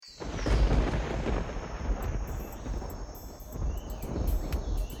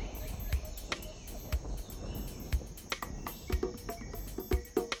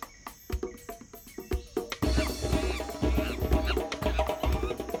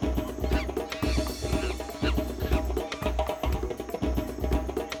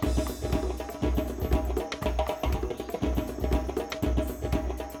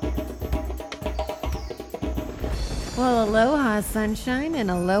Well, aloha, sunshine, and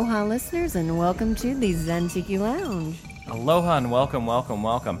aloha, listeners, and welcome to the Zen Tiki Lounge. Aloha and welcome, welcome,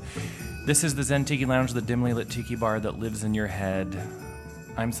 welcome. This is the Zen Tiki Lounge, the dimly lit tiki bar that lives in your head.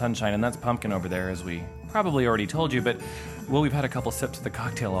 I'm Sunshine, and that's Pumpkin over there, as we probably already told you, but, well, we've had a couple sips of the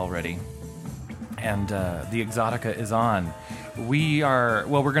cocktail already, and the Exotica is on. We're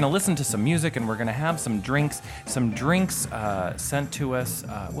going to listen to some music, and we're going to have some drinks sent to us,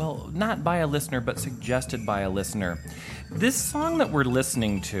 not by a listener, but suggested by a listener. This song that we're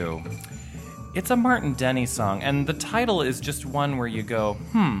listening to, it's a Martin Denny song, and the title is just one where you go,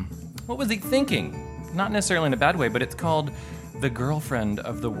 what was he thinking? Not necessarily in a bad way, but it's called The Girlfriend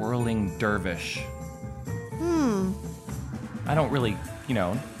of the Whirling Dervish. I don't really,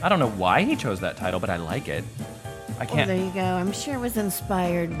 I don't know why he chose that title, but I like it. I can't. Well, there you go. I'm sure it was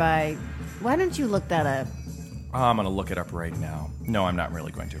inspired by... Why don't you look that up? Oh, I'm going to look it up right now. No, I'm not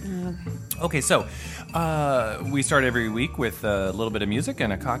really going to. Okay, so we start every week with a little bit of music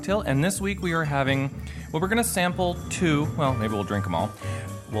and a cocktail, and this week we are having... Well, we're going to sample two... Well, maybe we'll drink them all.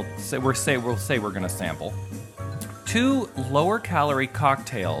 We'll say we're going to sample 2 lower-calorie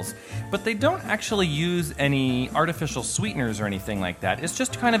cocktails, but they don't actually use any artificial sweeteners or anything like that. It's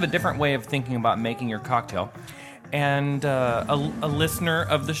just kind of a different way of thinking about making your cocktail. And a listener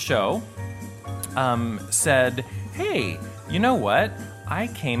of the show said, hey, you know what? I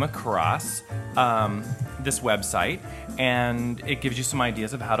came across this website, and it gives you some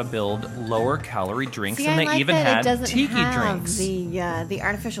ideas of how to build lower-calorie drinks, and they even had tiki drinks. The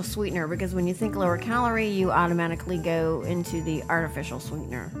artificial sweetener, because when you think lower calorie, you automatically go into the artificial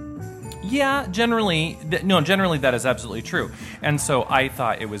sweetener. Yeah, generally that is absolutely true. And so I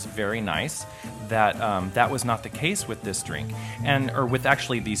thought it was very nice that that was not the case with this drink, or with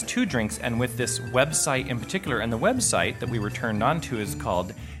actually these 2 drinks, and with this website in particular. And the website that we were turned on to is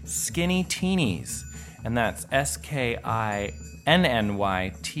called Skinny Teenies, and that's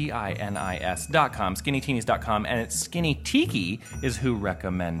SKINNYTINIS.com, skinnyteenies.com, and it's Skinny Tiki is who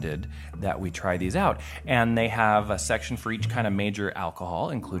recommended that we try these out. And they have a section for each kind of major alcohol,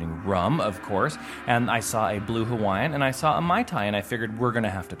 including rum, of course, and I saw a Blue Hawaiian, and I saw a Mai Tai, and I figured we're going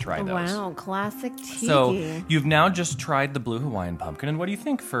to have to try those. Wow, classic tiki. So you've now just tried the Blue Hawaiian Pumpkin, and what do you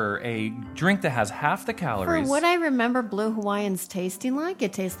think for a drink that has half the calories? For what I remember Blue Hawaiians tasting like,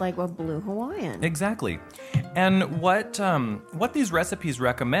 it tastes like a Blue Hawaiian. Exactly. And what these recipes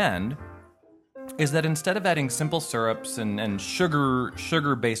recommend is that instead of adding simple syrups and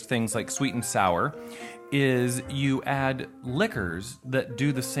sugar-based things like sweet and sour, is you add liquors that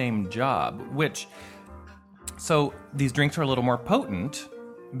do the same job, so these drinks are a little more potent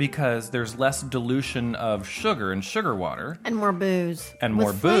because there's less dilution of sugar and sugar water. And more booze. And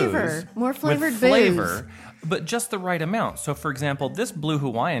more booze. More flavored with flavor, but just the right amount. So, for example, this Blue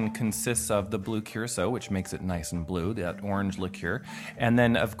Hawaiian consists of the blue curacao, which makes it nice and blue, that orange liqueur. And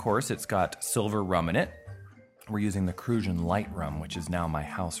then, of course, it's got silver rum in it. We're using the Crucian Light Rum, which is now my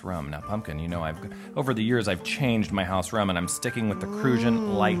house rum. Now, Pumpkin, over the years I've changed my house rum, and I'm sticking with the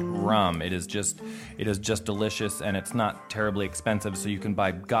Crucian Light Rum. It is just delicious, and it's not terribly expensive, so you can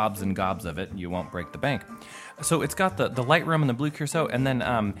buy gobs and gobs of it, and you won't break the bank. So it's got the light rum and the blue curacao, and then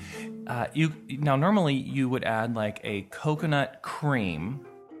normally you would add like a coconut cream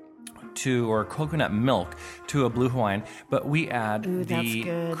or coconut milk to a Blue Hawaiian, but we add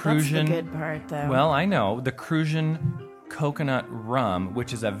the Crucian. That's the good part, though. Well, I know the Crucian coconut rum,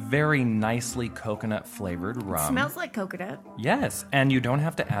 which is a very nicely coconut flavored rum. It smells like coconut. Yes, and you don't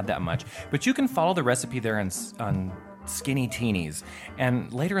have to add that much, but you can follow the recipe there on Skinny Teenies,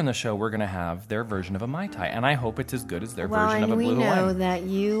 and later in the show we're going to have their version of a Mai Tai, and I hope it's as good as their version of a Blue Hawaiian. Well, we know that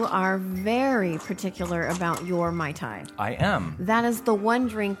you are very particular about your Mai Tai. I am. That is the one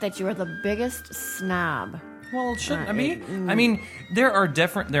drink that you are the biggest snob. Well, shouldn't I mean, there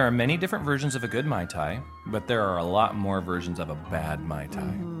are many different versions of a good Mai Tai, but there are a lot more versions of a bad Mai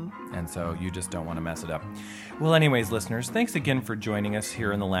Tai. And so you just don't want to mess it up. Well, anyways, listeners, thanks again for joining us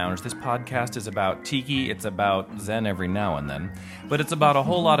here in the lounge. This podcast is about tiki, it's about Zen every now and then, but it's about a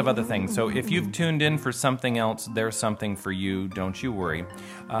whole lot of other things. So if you've tuned in for something else, there's something for you, don't you worry.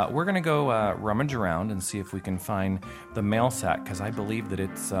 We're going to go rummage around and see if we can find the mail sack, because I believe that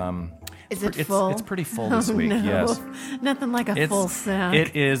it's... Is it full? It's pretty full this week, no. Yes. Nothing like a full sack.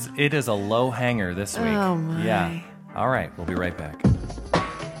 It is a low hanger this week. Oh, my. Yeah. All right, we'll be right back.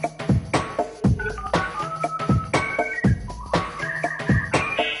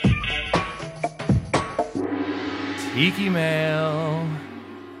 Tiki Mail.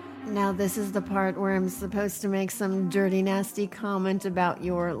 Now this is the part where I'm supposed to make some dirty, nasty comment about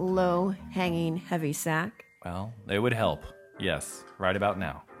your low-hanging heavy sack. Well, it would help. Yes, right about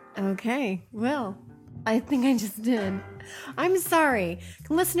now. Okay, well, I think I just did. I'm sorry.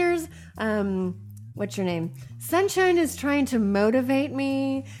 Listeners, what's your name? Sunshine is trying to motivate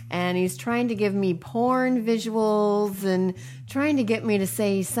me, and he's trying to give me porn visuals and trying to get me to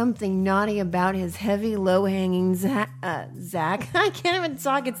say something naughty about his heavy, low-hanging Zach. I can't even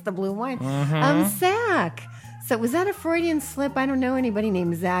talk. It's the blue wine. Zach. So was that a Freudian slip? I don't know anybody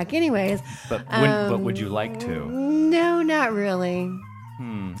named Zach. Anyways. But would you like to? No, not really.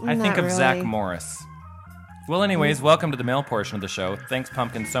 I think of Zach Morris. Well, anyways, welcome to the male portion of the show. Thanks,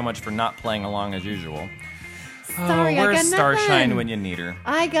 Pumpkin, so much for not playing along as usual. Sorry, where's I got Starshine nothing. when you need her?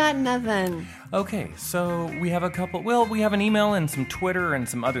 I got nothing. Okay, so we have a couple... Well, we have an email and some Twitter and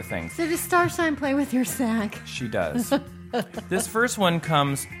some other things. So does Starshine play with your sack? She does. This first one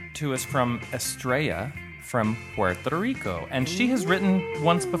comes to us from Estrella from Puerto Rico. And she has written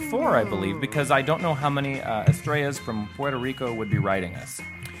once before, I believe, because I don't know how many Estrellas from Puerto Rico would be writing us.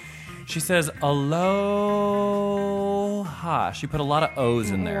 She says, aloha. She put a lot of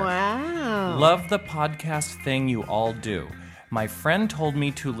O's in there. Wow. Love the podcast thing you all do. My friend told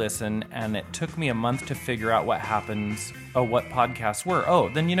me to listen, and it took me a month to figure out what podcasts were. Oh,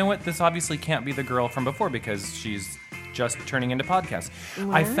 then you know what? This obviously can't be the girl from before because she's just turning into podcasts.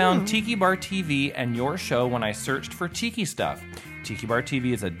 Wow. I found Tiki Bar TV and your show when I searched for tiki stuff. Tiki Bar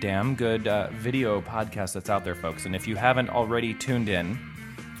TV is a damn good video podcast that's out there, folks. And if you haven't already tuned in,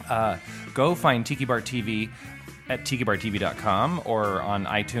 go find Tiki Bar TV at tikibartv.com or on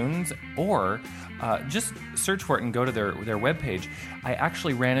iTunes, or just search for it and go to their webpage. I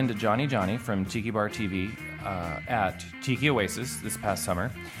actually ran into Johnny from Tiki Bar TV at Tiki Oasis this past summer,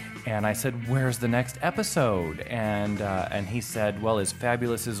 and I said, "Where's the next episode?" And he said, "Well, as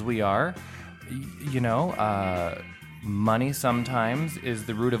fabulous as we are, money sometimes is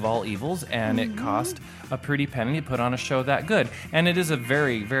the root of all evils, and it cost a pretty penny to put on a show that good." And it is a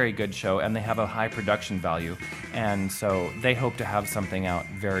very, very good show, and they have a high production value. And so they hope to have something out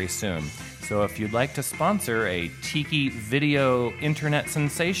very soon. So if you'd like to sponsor a Tiki video internet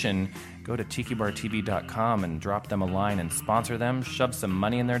sensation, go to tikibartv.com and drop them a line and sponsor them, shove some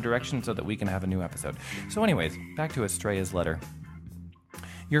money in their direction so that we can have a new episode. So anyways, back to Estrella's letter.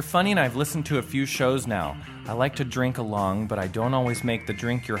 You're funny, and I've listened to a few shows now. I like to drink along, but I don't always make the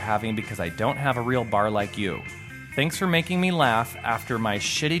drink you're having because I don't have a real bar like you. Thanks for making me laugh after my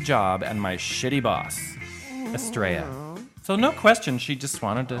shitty job and my shitty boss. Estrella. So no question, she just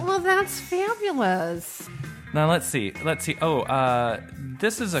wanted to... Well, that's fabulous. Now, let's see. Oh,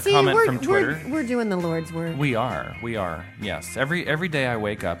 this is a comment from Twitter. We're doing the Lord's work. We are. Yes. Every day I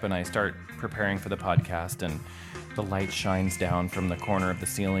wake up and I start preparing for the podcast, and the light shines down from the corner of the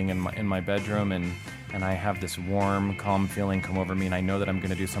ceiling in my bedroom, and I have this warm, calm feeling come over me, and I know that I'm going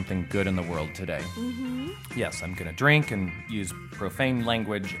to do something good in the world today. Mm-hmm. Yes, I'm going to drink and use profane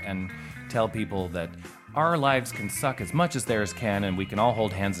language and tell people that our lives can suck as much as theirs can, and we can all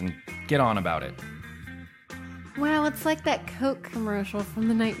hold hands and get on about it. Wow, it's like that Coke commercial from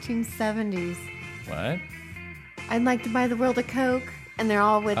the 1970s. What? I'd like to buy the world a Coke. And they're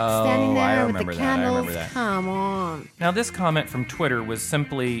all standing there with the candles. I remember that. Come on. Now, this comment from Twitter was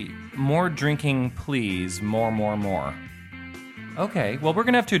simply, more drinking, please, more. Okay, well, we're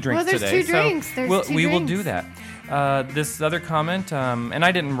going to have two drinks today. Well, there's two drinks. We will do that. This other comment, and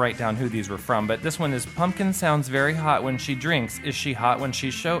I didn't write down who these were from, but this one is, Pumpkin sounds very hot when she drinks. Is she hot when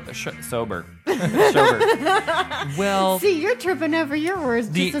she's sober? Sober. Well... See, you're tripping over your words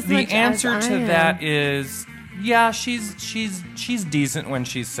just as much the answer as I to am. that is... Yeah, she's decent when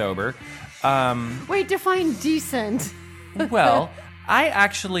she's sober. Wait, define decent. Well, I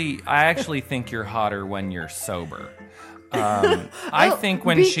actually think you're hotter when you're sober. I think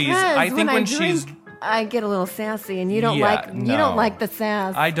when she's I get a little sassy, and you don't no. like the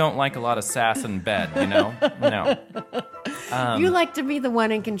sass. I don't like a lot of sass in bed, you know? No. You like to be the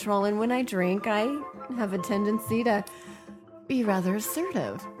one in control, and when I drink, I have a tendency to be rather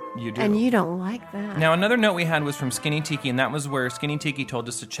assertive. You do. And you don't like that. Now, another note we had was from Skinny Tiki, and that was where Skinny Tiki told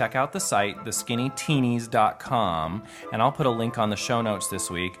us to check out the site, theskinnyteenies.com, and I'll put a link on the show notes this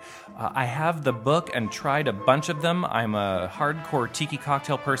week. I have the book and tried a bunch of them. I'm a hardcore tiki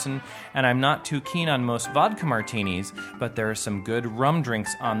cocktail person, and I'm not too keen on most vodka martinis, but there are some good rum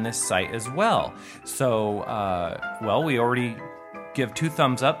drinks on this site as well. So, we already give 2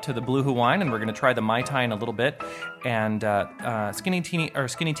 thumbs up to the Blue Hawaiian, and we're going to try the Mai Tai in a little bit. And Skinny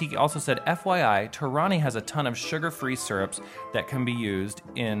Tiki also said, FYI, Torani has a ton of sugar-free syrups that can be used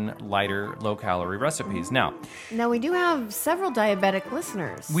in lighter, low-calorie recipes. Now, we do have several diabetic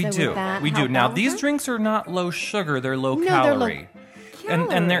listeners. We do. Now, these drinks are not low sugar; they're low calorie.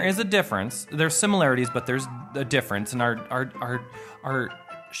 And there is a difference. There's similarities, but there's a difference. And our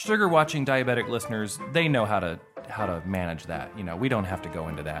sugar watching diabetic listeners, they know how to manage that. We don't have to go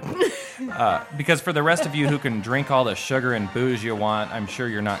into that. Because for the rest of you who can drink all the sugar and booze you want, I'm sure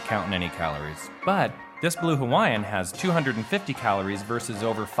you're not counting any calories. But this Blue Hawaiian has 250 calories versus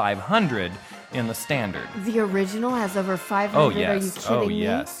over 500 in the standard. The original has over 500. Oh, yes. Are you kidding me?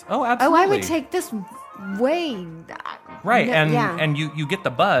 Oh, yes. Oh, absolutely. Oh, I would take this way. Right, Yeah. and you get the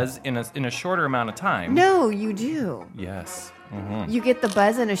buzz in a shorter amount of time. No, you do. Yes. You get the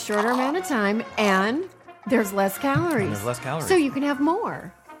buzz in a shorter amount of time, and there's less calories. There's less calories. So you can have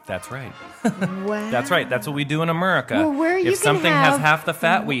more. That's right. Wow. That's right. That's what we do in America. Well, where you if can something have, has half the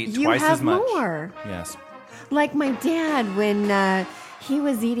fat, we eat you twice have as much. More. Yes. Like my dad, when he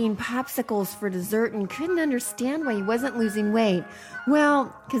was eating popsicles for dessert and couldn't understand why he wasn't losing weight.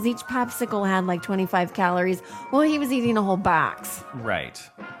 Well, because each popsicle had like 25 calories. Well, he was eating a whole box. Right.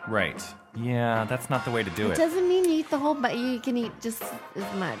 Yeah, that's not the way to do It it. doesn't mean you eat the whole box. You can eat just as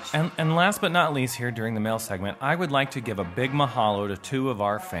much. And last but not least, here during the mail segment, I would like to give a big mahalo to two of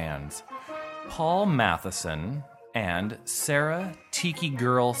our fans, Paul Matheson and Sarah Tiki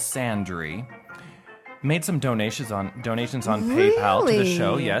Girl Sandry. Made some donations on PayPal to the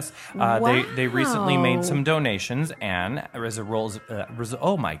show. Yes, they recently made some donations, and as a result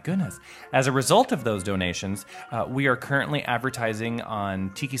of those donations, we are currently advertising on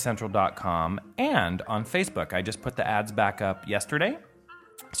TikiCentral.com and on Facebook. I just put the ads back up yesterday.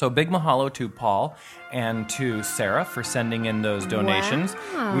 So big mahalo to Paul and to Sarah for sending in those donations.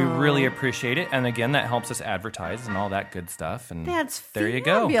 Wow. We really appreciate it, and again, that helps us advertise and all that good stuff. And That's there you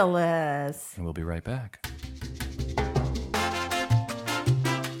go. fabulous. And we'll be right back.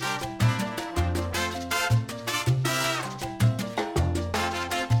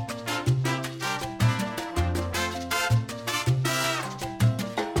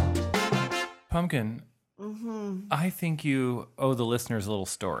 Pumpkin, I think you owe the listeners a little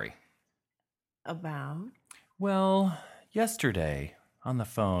story. About? Well, yesterday on the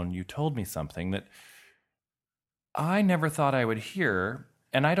phone, you told me something that I never thought I would hear,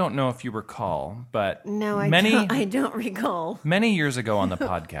 and I don't know if you recall, but No, I don't recall. many years ago on the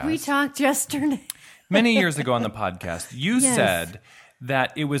podcast, We talked yesterday. many years ago on the podcast, you Yes. said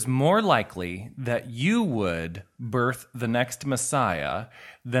that it was more likely that you would birth the next Messiah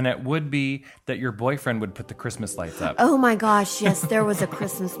than it would be that your boyfriend would put the Christmas lights up. Oh my gosh, yes, there was a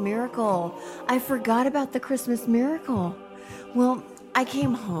Christmas miracle. I forgot about the Christmas miracle. Well, I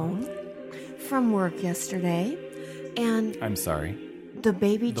came home from work yesterday, and I'm sorry. the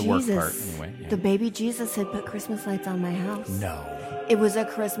baby The work Jesus, part, anyway, yeah. the baby Jesus had put Christmas lights on my house. No. It was a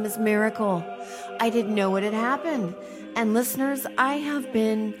Christmas miracle. I didn't know what had happened. And listeners, I have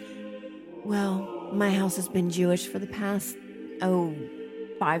been, well, my house has been Jewish for the past,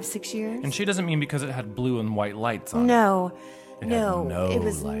 5-6 years. And she doesn't mean because it had blue and white lights on it. No, It had no, no it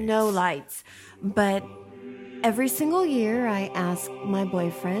was lights. no lights. But every single year I ask my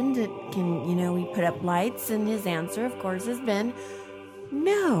boyfriend, can we put up lights? And his answer, of course, has been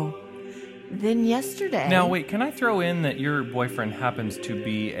no. Then yesterday... Now, wait, can I throw in that your boyfriend happens to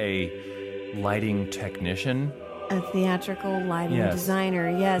be a lighting technician? A theatrical lighting Yes. designer.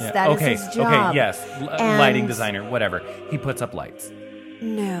 Yes, Yeah. that is Okay, his job. okay, yes. And- Lighting designer, whatever. He puts up lights.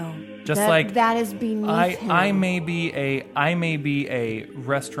 No. Just like that is beneath him. I may be a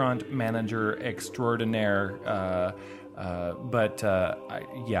restaurant manager extraordinaire, but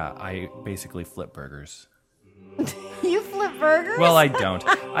I basically flip burgers. You flip burgers? Well, I don't.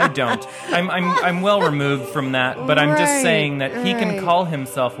 I'm well removed from that, but I'm just Right, saying that he can right. call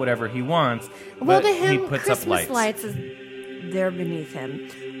himself whatever he wants. Well, but to him, he puts Christmas up lights they're beneath him.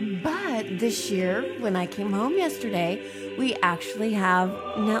 But this year, when I came home yesterday, we actually have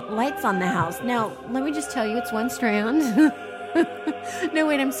lights on the house. Now, let me just tell you, it's one strand. No,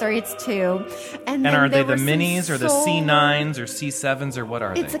 wait, I'm sorry, it's two. And And then are they there the were some minis or the solar- C9s or C7s or what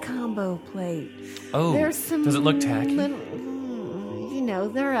are It's they? a combo plate. Oh, There's some does it look tacky?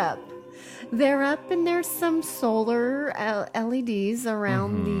 They're up. They're up, and there's some solar LEDs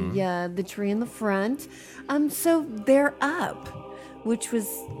around Mm-hmm. the tree in the front. So they're up, which was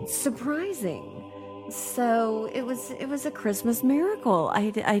surprising. So it was a Christmas miracle. I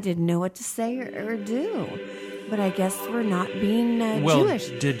didn't know what to say or do, but I guess we're not being well, Jewish.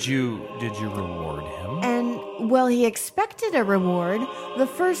 did you reward him? And, well, he expected a reward. The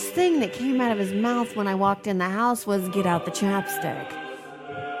first thing that came out of his mouth when I walked in the house was, "Get out the chapstick."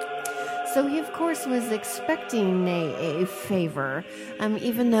 So he, of course, was expecting a favor,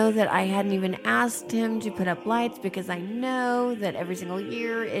 even though that I hadn't even asked him to put up lights, because I know that every single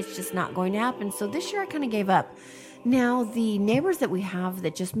year it's just not going to happen. So this year I kind of gave up. Now, the neighbors that we have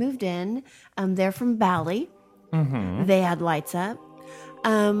that just moved in, they're from Bali. Mm-hmm. They had lights up.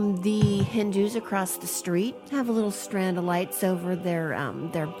 The Hindus across the street have a little strand of lights over their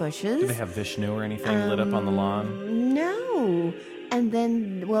bushes. Do they have Vishnu or anything lit up on the lawn? No. And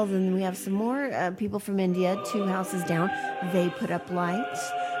then we have some more people from India, 2 houses down. They put up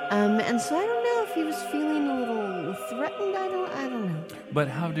lights. And so I don't know if he was feeling a little threatened. I don't know. But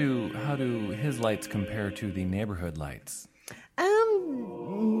how do his lights compare to the neighborhood lights?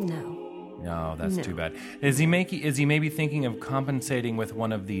 No. No, that's too bad. Is he maybe thinking of compensating with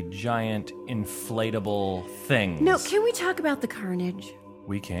one of the giant inflatable things? No, can we talk about the carnage?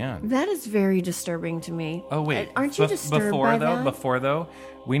 We can. That is very disturbing to me. Oh wait, aren't you disturbed by that? Before though,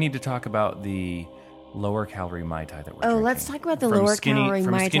 we need to talk about the lower calorie Mai Tai that we're drinking. Let's talk about the lower calorie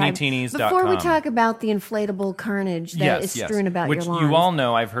Mai Tai. SkinnyTeenies.com. Before we talk about the inflatable carnage that is strewn about which your lawn. you all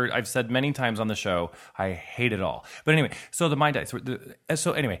know, I've said many times on the show, I hate it all. But anyway, so the Mai Tai.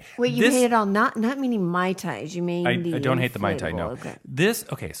 So anyway, wait, you hate it all? Not meaning Mai Tais. You mean I don't hate the Mai Tai. No.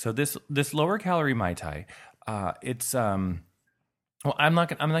 Okay. So this lower calorie Mai Tai, it's Well, I'm not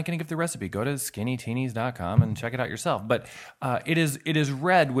going to give the recipe. Go to SkinnyTeenies.com and check it out yourself. But it is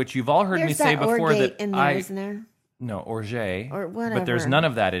red, which you've all heard me say before. There's that Orgeat in there, isn't there? No, Orgeat. Or whatever. But there's none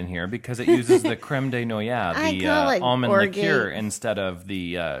of that in here because it uses the creme de noyade, the almond liqueur, instead of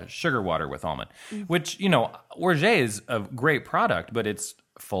the sugar water with almond. Which, Orgeat is a great product, but it's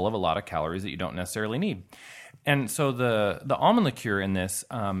full of a lot of calories that you don't necessarily need. And so the almond liqueur in this,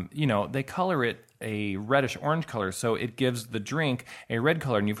 they color it a reddish orange color, so it gives the drink a red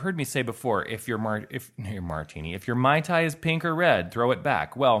color. And you've heard me say before, if your Mai Tai is pink or red, throw it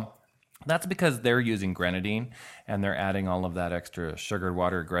back. Well, that's because they're using grenadine and they're adding all of that extra sugared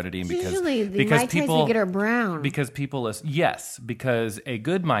water grenadine because Mai Tais we get are brown. Because a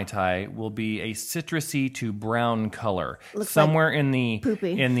good Mai Tai will be a citrusy to brown color, somewhere like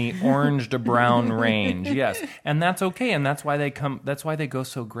in the orange to brown range. Yes, and that's okay, and that's why they go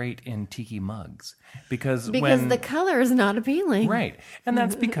so great in tiki mugs because the color is not appealing, right? And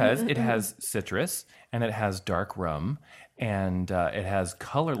that's because it has citrus and it has dark rum. And it has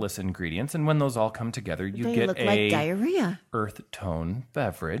colorless ingredients, and when those all come together, you get like diarrhea. Earth tone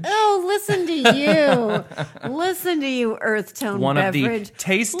beverage. Oh, listen to you, earth tone beverage. One of the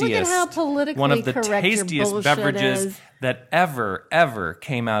tastiest. Look at how politically correct your bullshit beverages is. That ever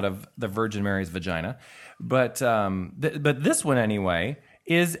came out of the Virgin Mary's vagina. But this one anyway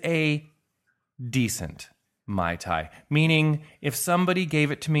is a decent Mai Tai, meaning if somebody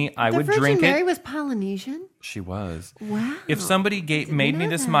gave it to me, I would drink it. The Virgin Mary was Polynesian? She was. Wow. If somebody made me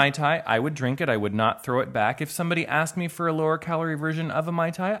this Mai Tai, I would drink it. I would not throw it back. If somebody asked me for a lower calorie version of a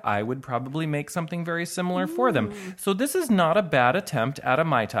Mai Tai, I would probably make something very similar for them. So this is not a bad attempt at a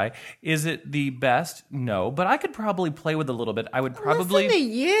Mai Tai. Is it the best? No, but I could probably play with a little bit. I would probably... Listen to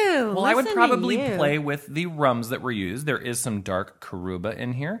you. Well, I would probably play with the rums that were used. There is some dark Karuba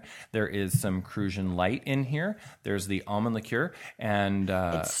in here. There is some Crucian Light in here. There's the almond liqueur. And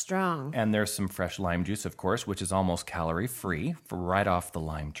it's strong. And there's some fresh lime juice, of course, which is almost calorie-free, right off the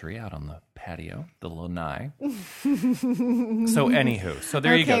lime tree out on the patio, the lanai. So anywho, so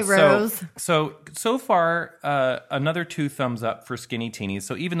there you go. Rose. So far, another 2 thumbs up for SkinnyTeenies.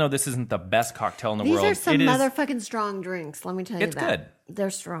 So even though this isn't the best cocktail in the world, these are some motherfucking strong drinks, let me tell you that. It's good. They're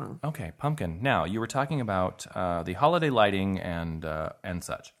strong. Okay, Pumpkin. Now, you were talking about the holiday lighting and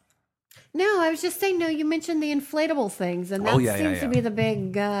such. No, I was just saying, you mentioned the inflatable things, and that seems to be the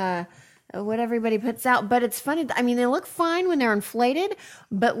big... what everybody puts out. But it's funny. I mean, they look fine when they're inflated,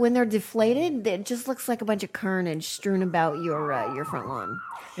 but when they're deflated, it just looks like a bunch of carnage strewn about your front lawn.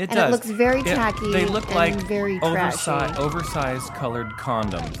 It looks very tacky. They look like very oversized colored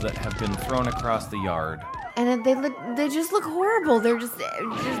condoms that have been thrown across the yard. And they just look horrible. They're just I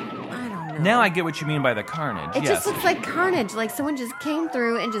don't know. Now I get what you mean by the carnage. It just looks like carnage. Like someone just came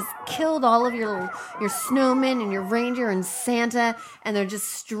through and just killed all of your snowmen and your reindeer and Santa, and they're just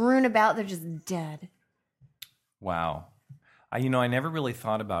strewn about. They're just dead. Wow. I never really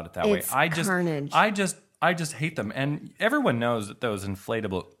thought about it that way. Carnage. I just hate them. And everyone knows that those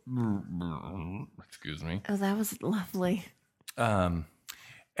inflatable... Excuse me. Oh, that was lovely.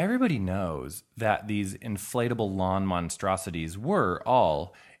 Everybody knows that these inflatable lawn monstrosities were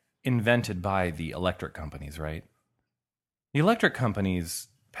all invented by the electric companies, right? The electric companies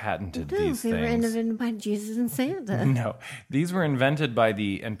patented these things. They were invented by Jesus and Santa. No, these were invented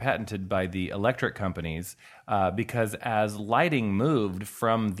and patented by the electric companies because as lighting moved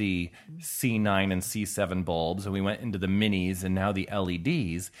from the C9 and C7 bulbs, and we went into the minis and now the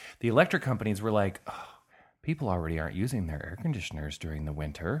LEDs, the electric companies were like, people already aren't using their air conditioners during the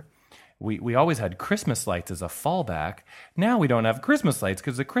winter. we always had Christmas lights as a fallback. Now we don't have Christmas lights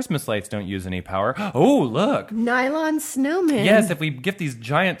because the Christmas lights don't use any power. Oh, look. Nylon snowmen. Yes, if we get these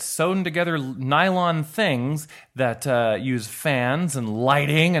giant sewn together nylon things that use fans and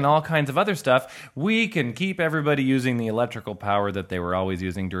lighting and all kinds of other stuff, we can keep everybody using the electrical power that they were always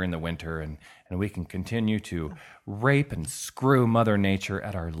using during the winter, and we can continue to rape and screw Mother Nature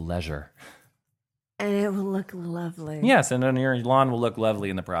at our leisure. And it will look lovely. Yes, and then your lawn will look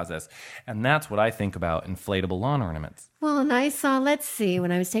lovely in the process. And that's what I think about inflatable lawn ornaments. Well, and I saw, let's see,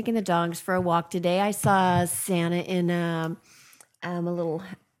 when I was taking the dogs for a walk today, I saw Santa in a little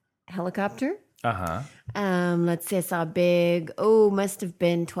helicopter. Uh-huh. Let's see, I saw a big, must have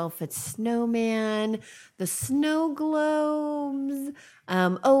been 12-foot snowman, the snow globes,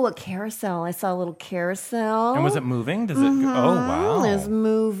 a carousel. I saw a little carousel. And was it moving? Does it? Oh, wow. It's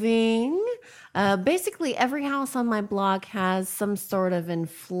moving. Basically, every house on my block has some sort of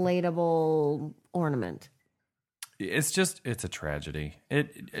inflatable ornament. It's a tragedy.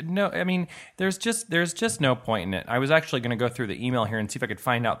 There's just no point in it. I was actually going to go through the email here and see if I could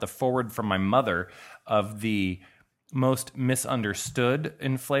find out the forward from my mother of the most misunderstood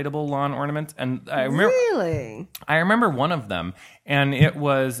inflatable lawn ornaments. And I remember one of them, and it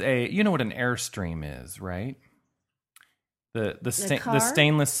was you know what an Airstream is, right? The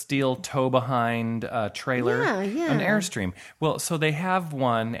stainless steel tow behind trailer, an Airstream. Well, so they have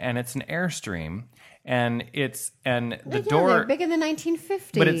one, and it's an Airstream, and the door. They're big in the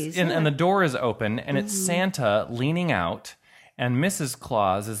 1950s. But and the door is open, and it's Santa leaning out, and Mrs.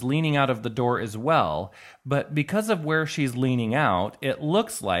 Claus is leaning out of the door as well. But because of where she's leaning out, it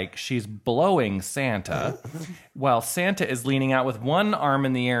looks like she's blowing Santa, while Santa is leaning out with one arm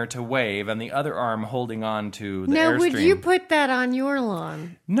in the air to wave and the other arm holding on to the Airstream. Now, would you put that on your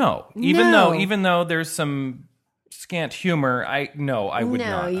lawn? No. Even though there's some scant humor, I would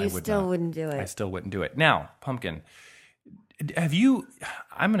not. No, you still wouldn't do it. I still wouldn't do it. Now, Pumpkin, have you?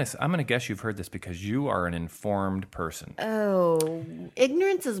 I'm gonna guess you've heard this because you are an informed person. Oh,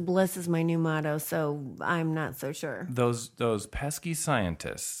 ignorance is bliss is my new motto, so I'm not so sure. Those pesky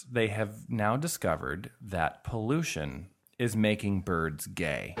scientists, they have now discovered that pollution is making birds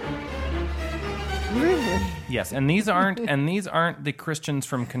gay. Really? Yes, and these aren't the Christians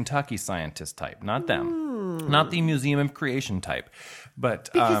from Kentucky scientist type, not them. Not the Museum of Creation type, but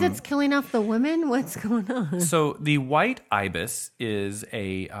because it's killing off the women. What's going on? So the white ibis is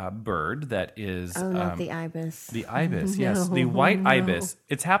a bird that is not the ibis. The ibis, yes, the white ibis.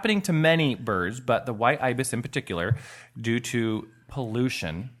 It's happening to many birds, but the white ibis in particular, due to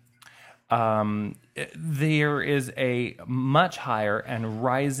pollution. There is a much higher and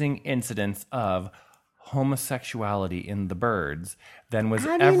rising incidence of homosexuality in the birds than was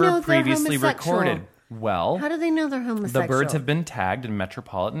ever previously recorded. Well, how do they know they're homosexual? The birds have been tagged in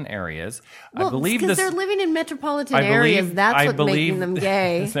metropolitan areas. Well, I believe because they're living in metropolitan areas. That's what's making them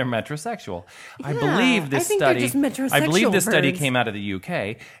gay. They're metrosexual. Yeah, I believe this study. They're just metrosexual I believe this study birds. came out of the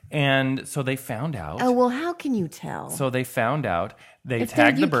UK, and so they found out. Oh well, how can you tell? So they found out. They if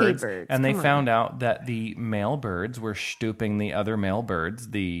tagged the UK birds, and they found out that the male birds were stooping the other male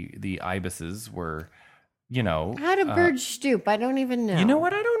birds. The ibises were. How do birds stoop? I don't even know. You know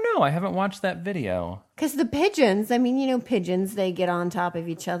what? I don't know. I haven't watched that video. Because the pigeons, pigeons, they get on top of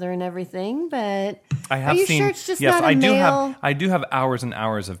each other and everything, but I have are you seen, sure it's just yes, not a male? I do have hours and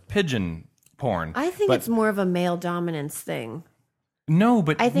hours of pigeon porn. I think it's more of a male dominance thing. No,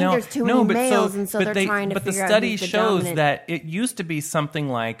 but I think there's too many males, and so they're trying to figure out But the study who's the shows dominant. that it used to be something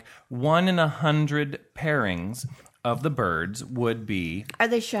like 1 in 100 pairings of the birds would be. Are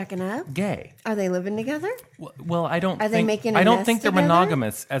they shacking up? Gay. Are they living together? Well, I don't. Are they making a I don't nest think they're together?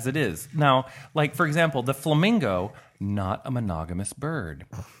 monogamous as it is now. Like for example, the flamingo, not a monogamous bird.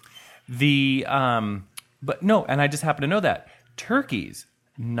 But no, and I just happen to know that turkeys,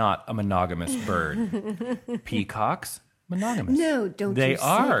 not a monogamous bird. Peacocks. Monogamous. No, don't they you say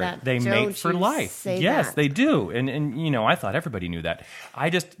are. that. They Don't mate for you life. say Yes, that. they do. And I thought everybody knew that. I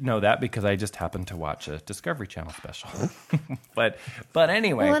just know that because I just happened to watch a Discovery Channel special. but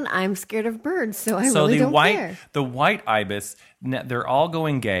anyway. Well, and I'm scared of birds, so I really don't care. The white ibis, they're all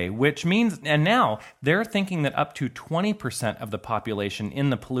going gay, which means, and now they're thinking that up to 20% of the population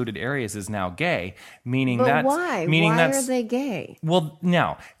in the polluted areas is now gay, meaning But why? Why are they gay? Well,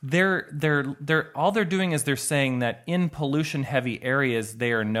 now they're all they're doing is they're saying that in pollution heavy areas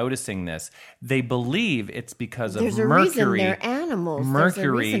they are noticing this. They believe it's because There's of a mercury. reason they're animals. Mercury There's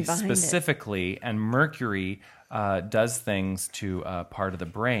a reason behind specifically, and mercury does things to part of the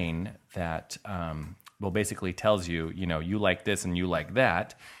brain that basically tells you, you like this and you like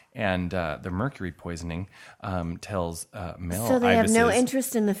that. And the mercury poisoning tells male So they have no ibises-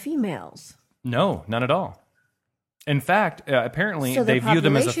 interest in the females. No, none at all. In fact, apparently So the they view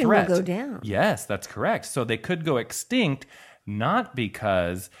them as a population will threat. go down. Yes, that's correct. So they could go extinct not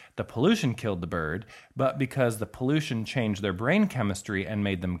because the pollution killed the bird, but because the pollution changed their brain chemistry and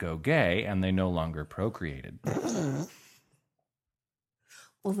made them go gay, and they no longer procreated.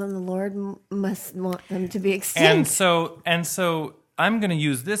 Well, then the Lord must want them to be extinct. And so I'm going to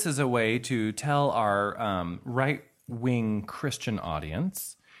use this as a way to tell our right-wing Christian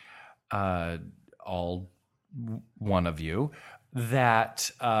audience, all one of you, that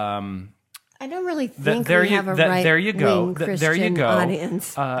I don't really think there we you have a there you go. right-wing Christian There you go.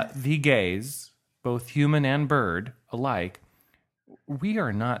 audience. The gays, both human and bird alike, we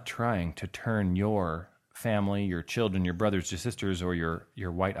are not trying to turn your family, your children, your brothers, your sisters, or your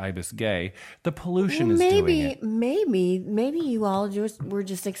white ibis gay. The pollution is doing it. Maybe you all were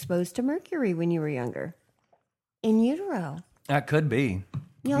just exposed to mercury when you were younger, in utero. That could be.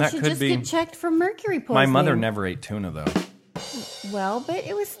 Y'all That should could just be. get checked for mercury poisoning. My mother never ate tuna, though. Well, but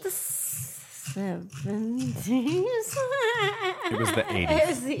it was the 70s. It was the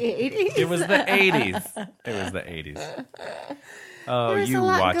 80s. It was the 80s. It was the 80s. It was the 80s. Oh, There was you a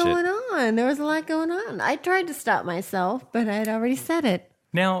lot watch going it. on. There was a lot going on. I tried to stop myself, but I'd already said it.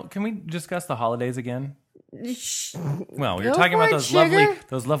 Now, can we discuss the holidays again? Shh. Well, we were Go talking for about it,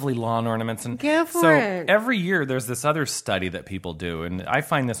 those lovely lawn ornaments, and Go for so it. every year there's this other study that people do, and I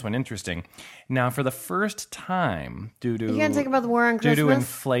find this one interesting. Now, for the first time, due to You can't talk about the war on due to Christmas?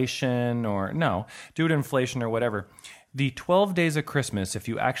 inflation due to inflation or whatever, the 12 days of Christmas, if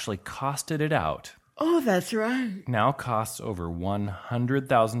you actually costed it out, Oh, that's right. now costs over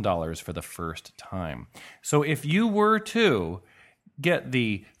 $100,000 for the first time. So if you were to get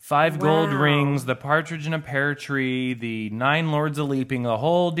the 5 gold Wow. rings, the partridge in a pear tree, the 9 lords a leaping, the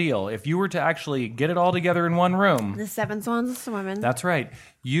whole deal, if you were to actually get it all together in one room, The 7 swans are swimming. that's right,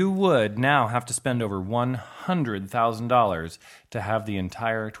 you would now have to spend over $100,000 to have the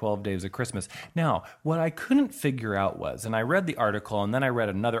entire 12 days of Christmas. Now, what I couldn't figure out was, and I read the article and then I read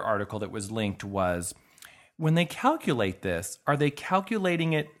another article that was linked, was when they calculate this, are they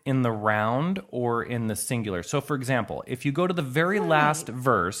calculating it in the round or in the singular? So, for example, if you go to the very last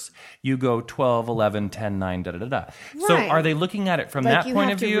verse, you go 12, 11, 10, 9, da-da-da-da. So Right. are they looking at it from Like that you point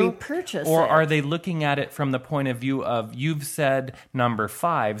have of to view? repurchase Or it. are they looking at it from the point of view of you've said number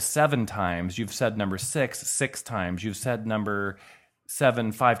 5 7 times, you've said number 6 6 times, you've said number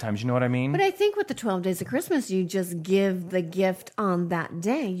 7 5 times. You know what I mean? But I think with the 12 days of Christmas, you just give the gift on that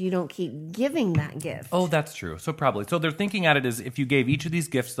day. You don't keep giving that gift. Oh, that's true. So probably. So they're thinking at it as if you gave each of these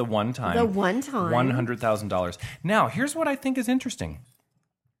gifts the one time. The one time. $100,000. Now, here's what I think is interesting.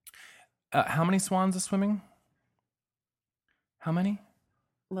 How many swans are swimming? How many?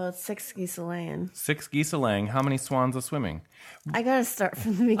 Well, it's 6 geese a laying. 6 geese a laying. How many swans are swimming? I got to start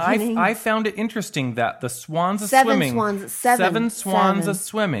from the beginning. I found it interesting that the swans are 7 swimming. swans. 7 swans Seven. are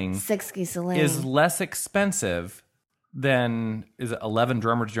swimming 6 geese a laying. is less expensive than, is it 11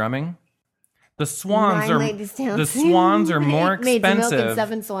 drummers drumming? The swans 9 are ladies dancing. the swans are more 8 maids milking, expensive.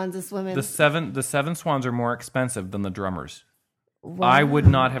 7 swans a swimming. The seven swans are more expensive than the drummers. I would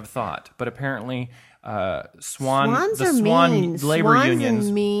not have thought, but apparently, Swans the are swan mean. labor Swans unions,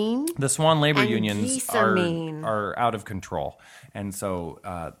 are mean. the swan labor And unions geese are mean. are out of control, and so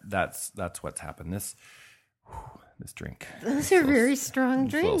that's what's happened. This drink, Those are very strong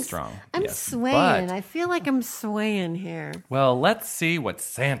it's a little drinks. strong, I'm yes. swaying. But- I feel like I'm swaying here. Well, let's see what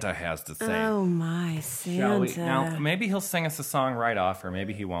Santa has to say. Oh my Santa! Shall we? Now, maybe he'll sing us a song right off, or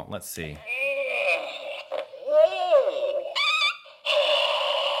maybe he won't. Let's see.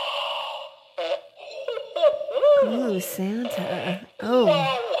 Oh, Santa!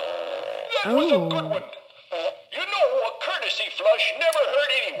 Oh, Oh, that was a good one. You know, a courtesy flush never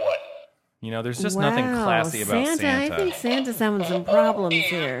hurt anyone. You know, there's just nothing classy about Santa. I think Santa's having some problems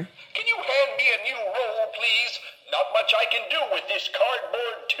here. Can you hand me a new roll, please? Not much I can do with this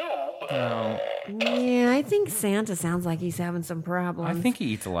cardboard tube. Yeah, I think Santa sounds like he's having some problems. I think he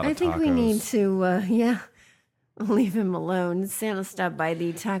eats a lot of I think tacos. we need to, leave him alone. Santa stopped by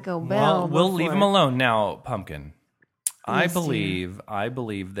the Taco Bell. Well, we'll leave before. him alone now, Pumpkin. Yes, I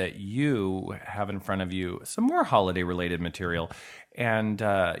believe that you have in front of you some more holiday-related material, and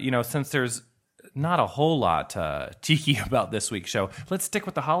since there's not a whole lot cheeky about this week's show, let's stick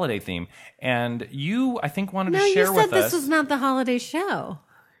with the holiday theme. And you, I think, wanted No, to you share said with this us. was not the holiday show.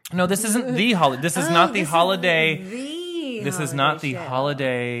 No, this isn't the holiday. This is not the holiday. This is not the show.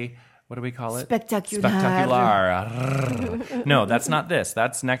 holiday. What do we call it? Spectacular. Spectacular. No, that's not this.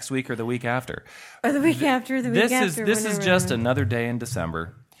 That's next week or the week after. Or the week after, the week This after. is whenever. just another day in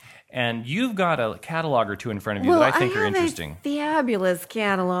December. And you've got a catalog or two in front of you that I think are interesting. A fabulous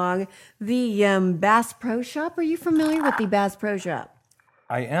catalog. The Bass Pro Shop. Are you familiar with the Bass Pro Shop?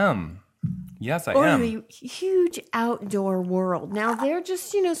 I am. Yes, I Or am. the Huge Outdoor World. Now, they're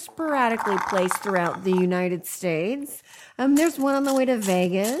just, sporadically placed throughout the United States. There's one on the way to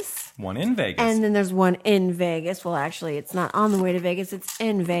Vegas. One in Vegas. And then there's one in Vegas. Well, actually, it's not on the way to Vegas. It's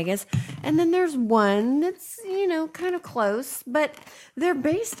in Vegas. And then there's one that's, kind of close. But they're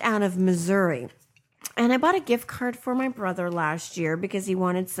based out of Missouri. And I bought a gift card for my brother last year because he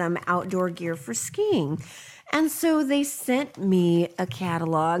wanted some outdoor gear for skiing. And so they sent me a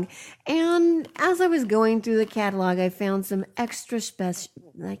catalog. And as I was going through the catalog, I found some extra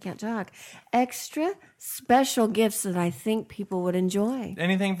special gifts that I think people would enjoy.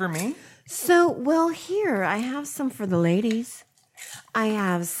 Anything for me? So, well, here, I have some for the ladies. I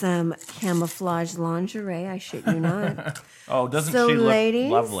have some camouflage lingerie, I shit you not. Oh, doesn't So, she look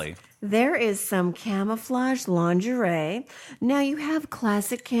ladies, lovely? There is some camouflage lingerie. Now you have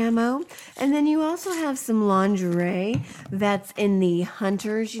classic camo, and then you also have some lingerie that's in the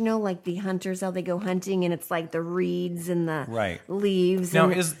hunters, like the hunters, how they go hunting, and it's like the reeds and the leaves. Now,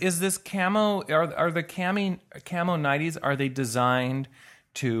 and is this camo, are the camo nighties, are they designed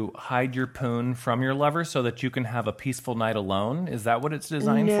to hide your poon from your lover so that you can have a peaceful night alone? Is that what it's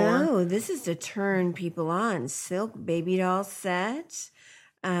designed for? No, this is to turn people on. Silk baby doll set.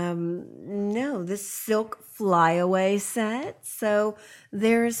 No, this silk flyaway set. So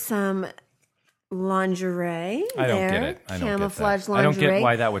there's some lingerie. I don't get it. Camouflage lingerie. I don't get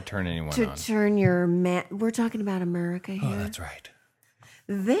why that would turn anyone on. To turn your man. We're talking about America here. Oh, that's right.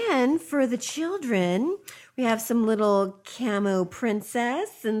 Then for the children, we have some little camo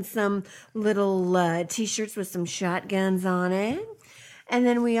princess and some little t-shirts with some shotguns on it. And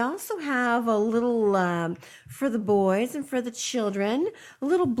then we also have a little, for the boys and for the children,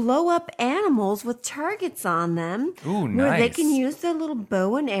 little blow-up animals with targets on them. Ooh, nice. Where they can use their little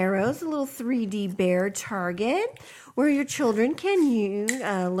bow and arrows, a little 3D bear target, where your children can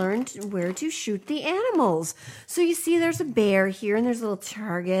learn where to shoot the animals. So you see there's a bear here, and there's a little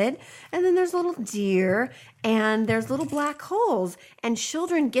target, and then there's a little deer, and there's little black holes, and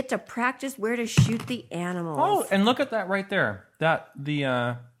children get to practice where to shoot the animals. Oh, and look at that right there. That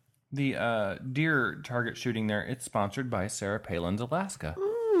the deer target shooting there. It's sponsored by Sarah Palin's Alaska.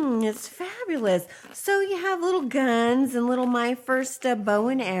 It's fabulous. So you have little guns and little My First bow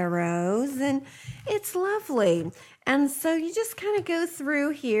and arrows, and it's lovely. And so you just kind of go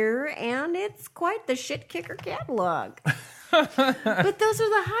through here, and it's quite the shit kicker catalog. But those are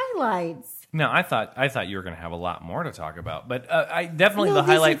the highlights. No, I thought you were going to have a lot more to talk about, but I definitely No, the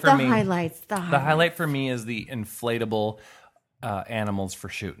highlight for me. The highlight for me is the inflatable animals for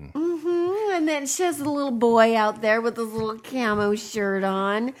shooting. And then she has a little boy out there with his little camo shirt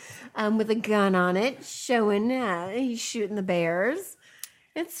on, with a gun on it, showing he's shooting the bears.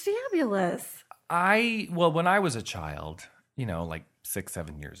 It's fabulous. When I was a child, like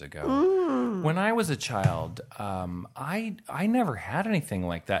 6-7 years ago, when I was a child, I never had anything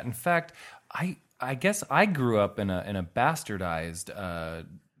like that. In fact, I guess I grew up in a bastardized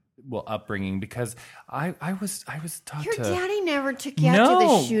upbringing because I was taught Your to. daddy never took you out to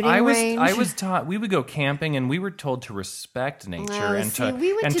the shooting range. I was taught we would go camping and we were told to respect nature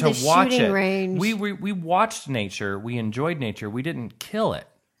we went to the watch shooting it. range. We watched nature. We enjoyed nature. We didn't kill it.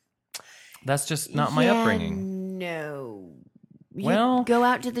 That's just not my upbringing. No. You Well, go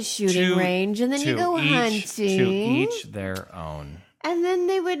out to the shooting range and then you go hunting. To each their own. And then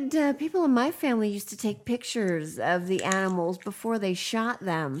they would, people in my family used to take pictures of the animals before they shot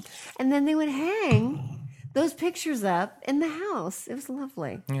them. And then they would hang those pictures up in the house. It was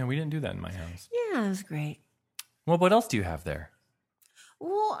lovely. Yeah, we didn't do that in my house. Yeah, it was great. Well, what else do you have there?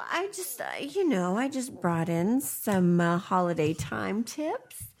 Well, I just brought in some holiday time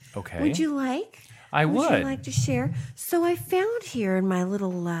tips. Okay. Would you like? I would. Would you like to share? So I found here in my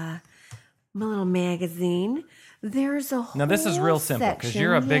little magazine, there's a whole Now this is real simple because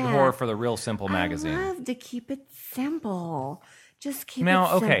you're a big whore for the Real Simple magazine. I love to keep it simple. Just keep it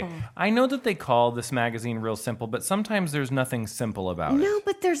Now, simple. okay, I know that they call this magazine Real Simple, but sometimes there's nothing simple about it. No,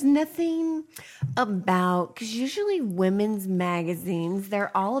 but there's nothing about, because usually women's magazines,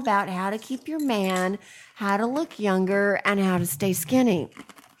 they're all about how to keep your man, how to look younger, and how to stay skinny.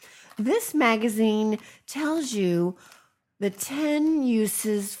 This magazine tells you the 10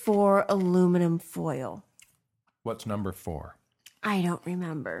 uses for aluminum foil. What's number 4? I don't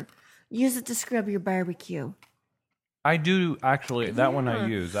remember. Use it to scrub your barbecue. I do, actually. That one I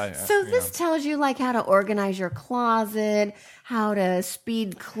use. This tells you like how to organize your closet, how to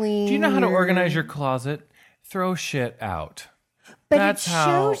speed clean. Do you know how to organize your closet? Throw shit out. But it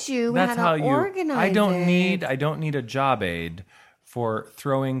shows you that's how to you. organize I don't it. need a job aid for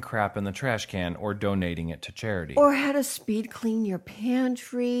throwing crap in the trash can or donating it to charity. Or how to speed clean your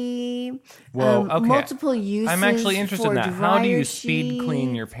pantry. Whoa, okay. Multiple uses. I'm actually interested in for that. How do you dryer speed clean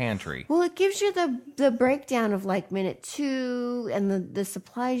sheets. your pantry? Well, it gives you the breakdown of like minute 2 and the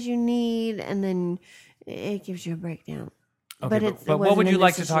supplies you need, and then it gives you a breakdown. Okay, but what would you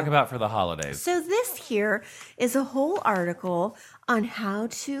like to talk about for the holidays? So this here is a whole article on how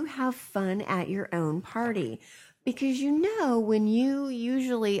to have fun at your own party. Because when you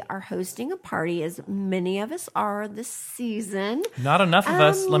usually are hosting a party, as many of us are this season. Not enough of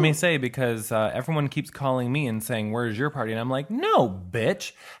us, let me say, because everyone keeps calling me and saying, "Where's your party?" And I'm like, "No,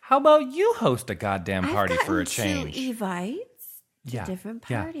 bitch. How about you host a goddamn party for a change?" 2 Evites to different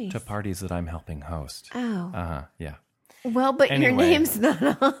parties. Yeah, to parties that I'm helping host. Oh. Yeah. Well, but your Anyway. name's not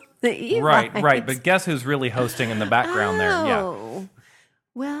on the Evites. Right. But guess who's really hosting in the background there? Yeah. Oh.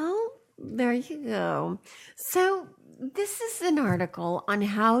 Well, there you go. So this is an article on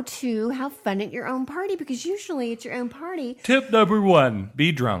how to have fun at your own party, because usually at your own party. Tip number 1,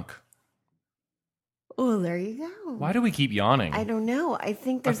 be drunk. Oh, there you go. Why do we keep yawning? I don't know. I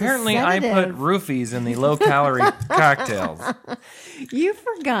think there's Apparently, a I sedative. put roofies in the low-calorie cocktails. You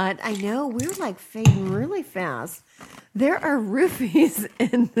forgot. I know. We're like fading really fast. There are roofies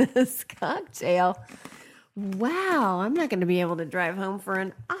in this cocktail. Wow. I'm not going to be able to drive home for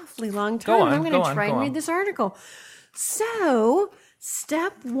an awfully long time. Go on, I'm going go to on, try go and on. read this article. So,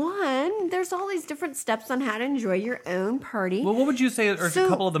 step 1, there's all these different steps on how to enjoy your own party. Well, what would you say are So- a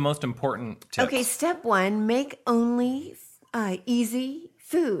couple of the most important tips? Okay, step 1, make only easy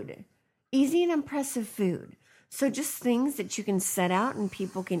food. Easy and impressive food. So just things that you can set out and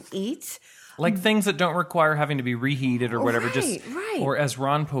people can eat. Like things that don't require having to be reheated or whatever. Right. Or as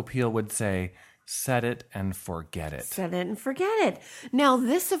Ron Popeil would say, set it and forget it. Set it and forget it. Now,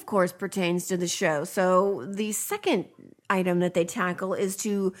 this, of course, pertains to the show. So the second item that they tackle is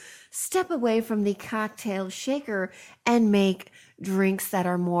to step away from the cocktail shaker and make drinks that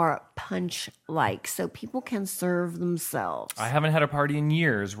are more punch-like so people can serve themselves. I haven't had a party in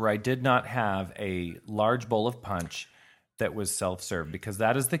years where I did not have a large bowl of punch that was self-served, because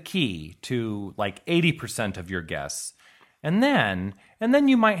that is the key to like 80% of your guests. And then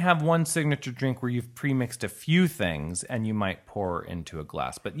you might have one signature drink where you've pre-mixed a few things and you might pour into a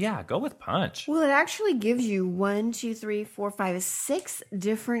glass. But yeah, go with punch. Well, it actually gives you 1, 2, 3, 4, 5, 6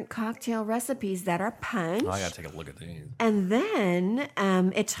 different cocktail recipes that are punch. Oh, I gotta take a look at these. And then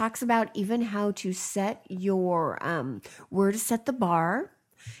it talks about even how to set your, where to set the bar,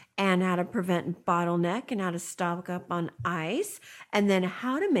 and how to prevent bottleneck, and how to stock up on ice, and then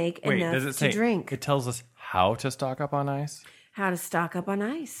how to make enough does it say to drink. It tells us how to stock up on ice? How to stock up on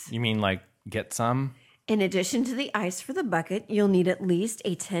ice. You mean like get some? In addition to the ice for the bucket, you'll need at least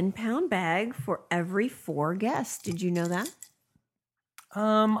a 10-pound bag for every 4 guests. Did you know that?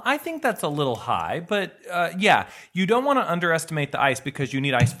 I think that's a little high, but yeah, you don't want to underestimate the ice, because you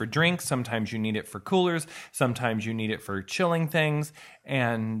need ice for drinks. Sometimes you need it for coolers. Sometimes you need it for chilling things,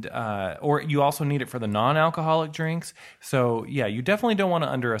 and or you also need it for the non-alcoholic drinks. So yeah, you definitely don't want to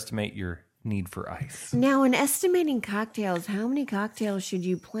underestimate your need for ice. Now, in estimating cocktails, how many cocktails should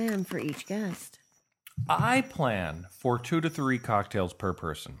you plan for each guest? I plan for 2 to 3 cocktails per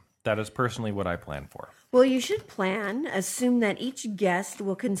person. That is personally what I plan for. Well, you should assume that each guest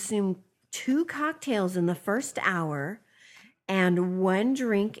will consume 2 cocktails in the first hour and 1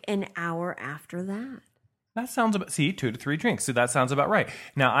 drink an hour after that. That sounds about, 2 to 3 drinks. So that sounds about right.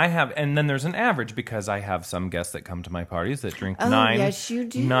 Now and then there's an average, because I have some guests that come to my parties that drink yes, you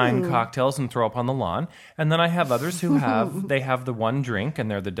do. 9 cocktails and throw up on the lawn. And then I have others who they have the 1 drink and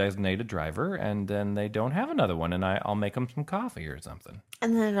they're the designated driver, and then they don't have another one, and I'll make them some coffee or something.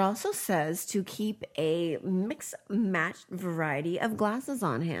 And then it also says to keep a mix-matched variety of glasses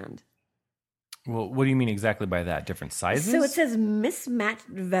on hand. Well, what do you mean exactly by that? Different sizes? So it says mismatched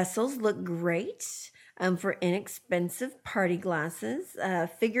vessels look great for inexpensive party glasses.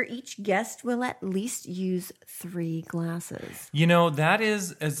 Figure each guest will at least use 3 glasses. You know, that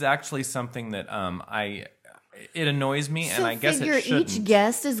is actually something that it annoys me, and I guess figure it shouldn't. each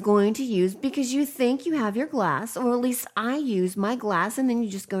guest is going to use, because you think you have your glass, or at least I use my glass, and then you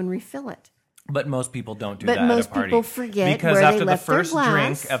just go and refill it. But most people don't do But that most at a party. people forget because where they after left the their first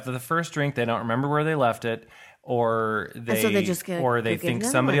glass. drink, they don't remember where they left it, or so they just go get think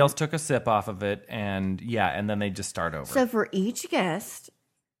another somebody one. else took a sip off of it, and then they just start over. So for each guest,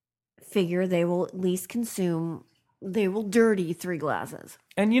 figure they will at least they will dirty 3 glasses.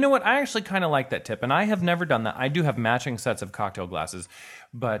 And you know what? I actually kind of like that tip, and I have never done that. I do have matching sets of cocktail glasses,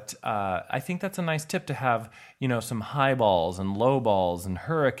 but I think that's a nice tip to have, some highballs and lowballs and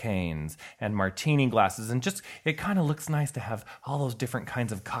hurricanes and martini glasses, and just it kind of looks nice to have all those different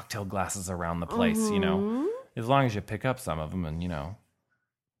kinds of cocktail glasses around the place, as long as you pick up some of them and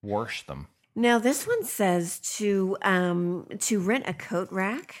wash them. Now this one says to rent a coat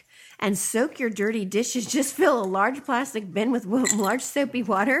rack and soak your dirty dishes. Just fill a large plastic bin with large soapy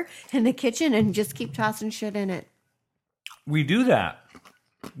water in the kitchen and just keep tossing shit in it. We do that.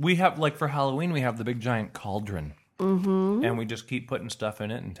 We have, for Halloween, we have the big giant cauldron. Mm-hmm. And we just keep putting stuff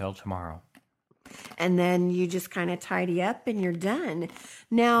in it until tomorrow. And then you just kind of tidy up and you're done.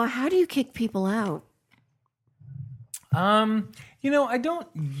 Now, how do you kick people out? I don't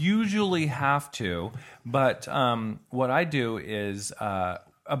usually have to, but what I do is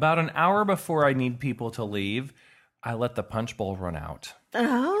about an hour before I need people to leave, I let the punch bowl run out.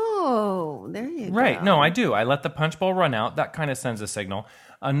 Oh, there you go. Right. No, I do. I let the punch bowl run out. That kind of sends a signal.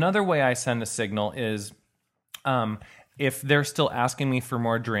 Another way I send a signal is if they're still asking me for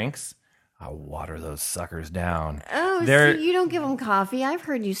more drinks, I'll water those suckers down. Oh, so you don't give them coffee? I've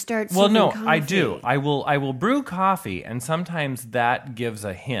heard you start serving Well, no, coffee. I do. I will brew coffee, and sometimes that gives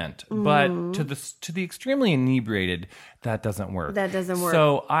a hint. But to the extremely inebriated, that doesn't work. That doesn't work.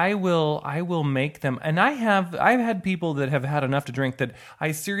 So I will make them, and I've had people that have had enough to drink that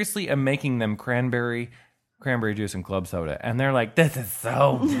I seriously am making them cranberry juice and club soda, and they're like, "This is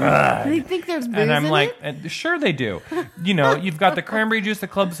so good." They think there's booze and I'm in like, it? "Sure they do." You've got the cranberry juice, the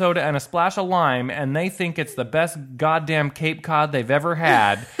club soda, and a splash of lime, and they think it's the best goddamn Cape Cod they've ever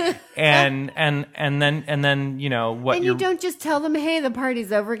had. and then what? And you don't just tell them, "Hey, the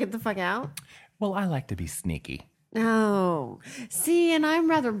party's over, get the fuck out." Well, I like to be sneaky. No, see, and I'm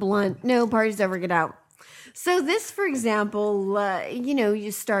rather blunt. No, party's over, get out. So this, for example,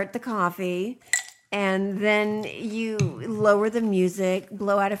 you start the coffee. And then you lower the music,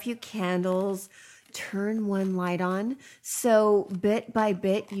 blow out a few candles, turn one light on. So bit by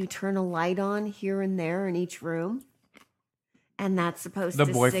bit, you turn a light on here and there in each room. And that's supposed to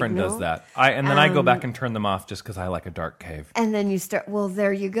The boyfriend signal. does that. And then I go back and turn them off just because I like a dark cave. And then you start, well,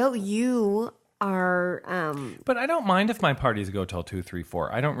 there you go. You are... But I don't mind if my parties go till 2, 3,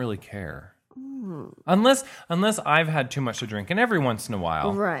 4. I don't really care. Unless I've had too much to drink, and every once in a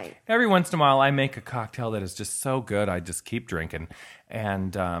while, Right. Every once in a while, I make a cocktail that is just so good, I just keep drinking,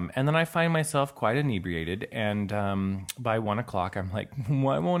 and then I find myself quite inebriated, and by 1 o'clock, I'm like,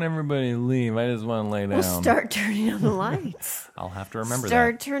 why won't everybody leave? I just want to lay down. Well, start turning on the lights. I'll have to remember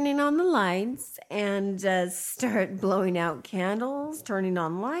Start that. turning on the lights and start blowing out candles, turning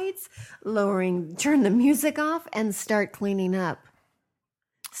on lights, turn the music off, and start cleaning up.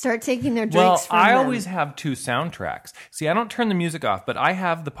 Start taking their drinks from I them. always have 2 soundtracks. See, I don't turn the music off, but I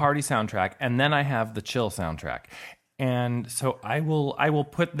have the party soundtrack, and then I have the chill soundtrack. And so I will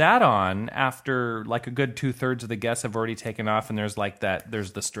put that on after like a good 2/3 of the guests have already taken off, and there's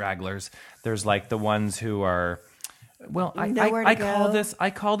the stragglers. There's like the ones who are, well, I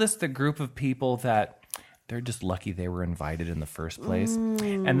call this the group of people that they're just lucky they were invited in the first place,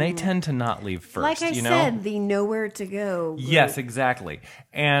 and they tend to not leave first. Like I said, the nowhere to go group. Yes, exactly.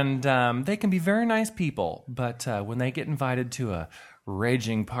 And they can be very nice people, but when they get invited to a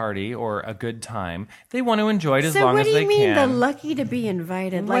raging party or a good time, they want to enjoy it as long as they can. So what do you mean the lucky to be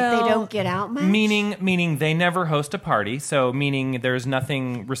invited? Like they don't get out much? Meaning they never host a party, so meaning there's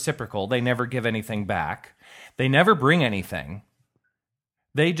nothing reciprocal. They never give anything back. They never bring anything.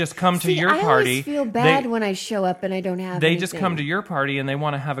 They just come to your party. I always feel bad when I show up and I don't have anything. They just come to your party and they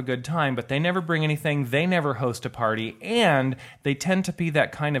want to have a good time, but they never bring anything. They never host a party, and they tend to be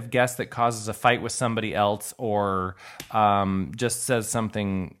that kind of guest that causes a fight with somebody else or just says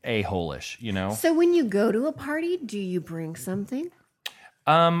something a-hole-ish, So when you go to a party, do you bring something?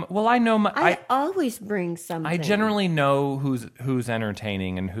 Well, I know I always bring something. I generally know who's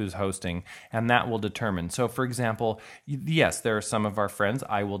entertaining and who's hosting, and that will determine. So, for example, yes, there are some of our friends.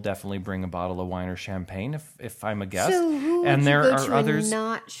 I will definitely bring a bottle of wine or champagne if I'm a guest. So who and would there you go are to others and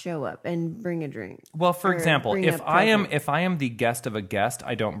not show up and bring a drink? Well, for Or example, bring if a I present? am the guest of a guest,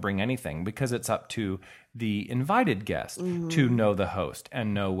 I don't bring anything because it's up to the invited guest to know the host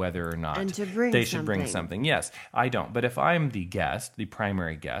and know whether or not And to bring they should bring something. something. Yes, I don't. But if I'm the guest, the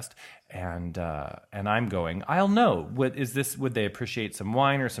primary guest, and I'm going, I'll know. Would they appreciate some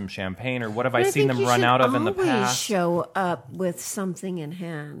wine or some champagne or what have I seen them run out of in the always past? show up with something in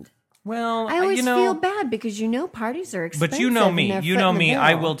hand. Well, I always feel bad because parties are expensive. But you know me. and they're You foot know in the me.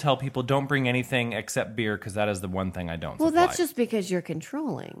 I bill. will tell people don't bring anything except beer because that is the one thing I don't Well, supply. that's just because you're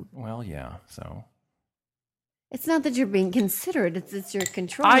controlling. Well, yeah. So It's not that you're being considerate. It's you're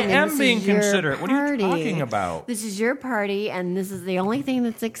controlling. I and am this being is your considerate. What are you party. talking about? This is your party, and this is the only thing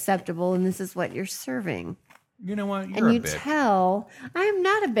that's acceptable, and this is what you're serving. You know what? You're And a you bitch. tell, I'm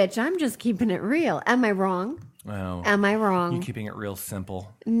not a bitch. I'm just keeping it real. Am I wrong? Well, Am I wrong? you're keeping it real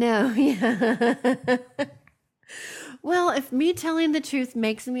simple. No, yeah. Well, if me telling the truth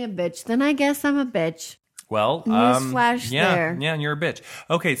makes me a bitch, then I guess I'm a bitch. Well, Newsflash yeah, there. yeah, and you're a bitch.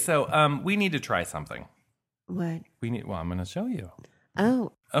 Okay, so we need to try something. What? Well, I'm going to show you.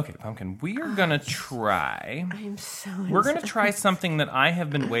 Oh, Okay, Pumpkin, we are going to try... I'm so We're going to try something that I have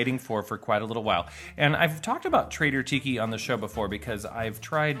been waiting for quite a little while. And I've talked about Trader Tiki on the show before because I've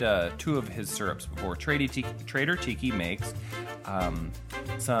tried 2 of his syrups before. Trader Tiki makes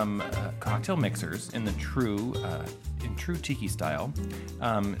some cocktail mixers in the true Tiki style.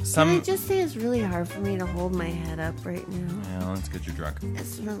 Can I just say it's really hard for me to hold my head up right now? Well, that's because you're drunk.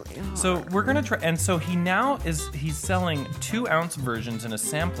 It's really hard. So we're going to try, and so he's selling 2-ounce versions in a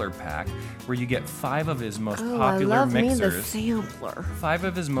sampler pack where you get 5 of his most popular I love mixers. me the sampler. 5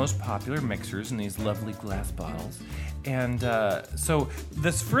 of his most popular mixers in these lovely glass bottles. And so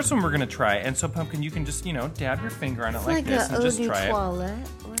this first one we're going to try. And so, Pumpkin, you can just, dab your finger on it It's like like this a and eau just de try it. toilette.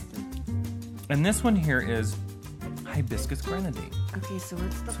 And this one here is hibiscus grenadine. Okay, so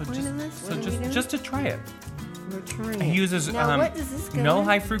what's the point of this? So What are we doing? just to try it. We're trying He it. uses Now, what does this go no in?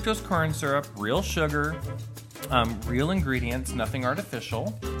 high fructose corn syrup, real sugar, real ingredients, nothing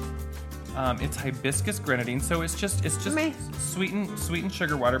artificial. It's hibiscus grenadine, so it's just Meh. sweetened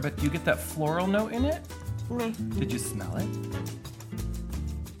sugar water, but you get that floral note in it. Meh. Did you smell it?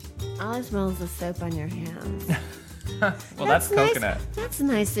 All I smell is the soap on your hands. Well, that's nice. coconut. That's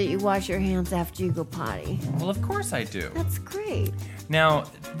nice that you wash your hands after you go potty. Well, of course I do. That's great. Now,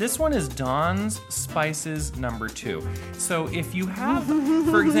 this one is Dawn's Spices No. 2. So if you have,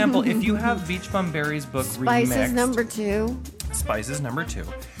 for example, if you have Beach Bum Berry's book Spices remixed, number 2. Spices No. 2.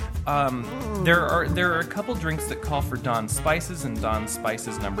 There are a couple drinks that call for Dawn Spices and Dawn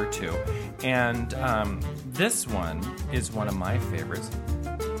Spices No. 2. And this one is one of my favorites.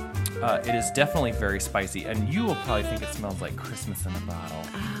 It is definitely very spicy, and you will probably think it smells like Christmas in a bottle.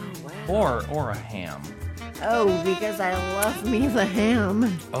 Oh, wow. Or a ham. Oh, because I love me the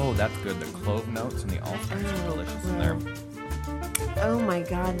ham. Oh, that's good. The clove notes and the allspice are delicious in there. Oh my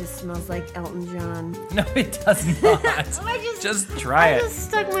God, this smells like Elton John. No, it does not. I Just try I it. just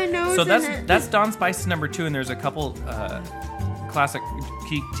stuck my nose So in it. that's Dawn Spices No. 2, and there's a couple classic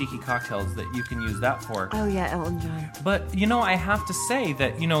tiki cocktails that you can use that for. Oh yeah, Elton John. But, I have to say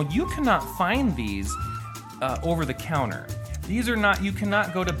that, you cannot find these over the counter. These are not, you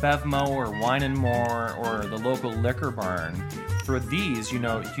cannot go to Bevmo or Wine and More or the local liquor barn. For these, you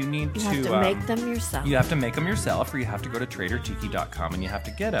need You have to make them yourself. You have to make them yourself, or you have to go to TraderTiki.com and you have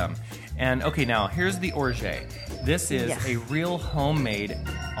to get them. And okay, now here's the orgeat. This is Yeah. a real homemade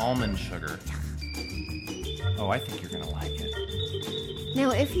almond sugar. Oh, I think you're gonna like it.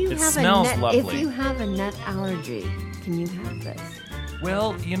 Now, if you It have smells if lovely. you have a nut allergy, can you have this?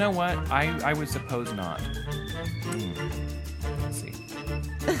 Well, you know what? I would suppose not. Let's see.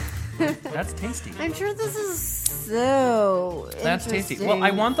 That's tasty. I'm sure this is so That's tasty. interesting Well,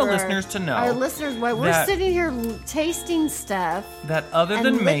 I want the for listeners to know Our listeners, while we're that- sitting here tasting stuff. That other And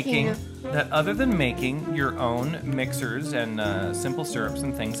than licking. making your own mixers and simple syrups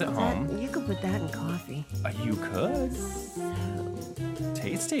and things at home, You could put that in coffee. you could.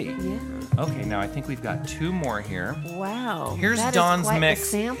 Tasty. Yeah. Okay, now I think we've got 2 more here. Wow. Here's that is Dawn's quite mix. The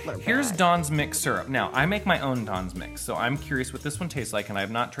sampler Here's bag. Dawn's mix syrup. Now I make my own Dawn's mix, so I'm curious what this one tastes like, and I have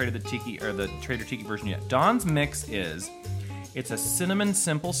not traded the Tiki or the Trader Tiki version yet. Dawn's mix it's a cinnamon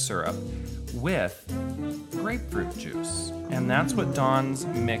simple syrup with grapefruit juice, and that's what Dawn's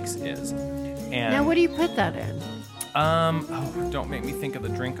mix is. And Now, what do you put that in? don't make me think of the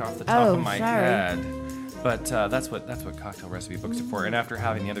drink off the top Oh, of my sorry. head. But that's what cocktail recipe books are for. And after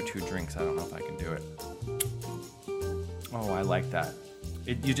having the other 2 drinks, I don't know if I can do it. Oh, I like that.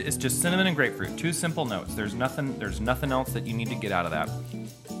 It's just cinnamon and grapefruit. 2 simple notes. There's nothing else that you need to get out of that.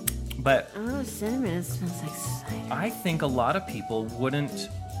 But Oh, cinnamon. It smells like cider. I think a lot of people wouldn't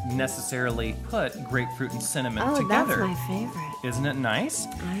necessarily put grapefruit and cinnamon Oh, together. that's my favorite. Isn't it nice?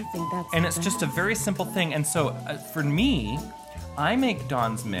 I think that's And the it's just a best. very simple thing. And so for me, I make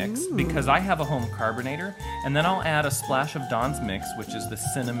Dawn's Mix because I have a home carbonator, and then I'll add a splash of Dawn's Mix, which is the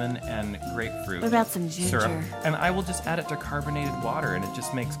cinnamon and grapefruit What about some ginger? syrup, and I will just add it to carbonated water, and it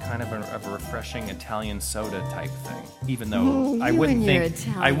just makes kind of a refreshing Italian soda type thing. Even though Ooh, I you wouldn't and your think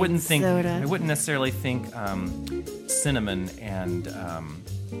Italian I soda. wouldn't necessarily think cinnamon and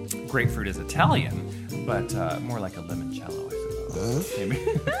grapefruit is Italian, but more like a limoncello, I suppose. Maybe.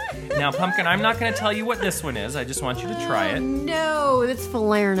 Now, Pumpkin, I'm not going to tell you what this one is. I just want you to try it. No, it's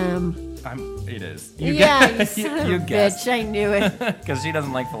falernum. It is. You guessed. son of You a guessed. bitch. I knew it. Because she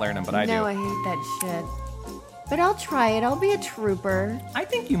doesn't like falernum, but I do. No, I hate that shit. But I'll try it. I'll be a trooper. I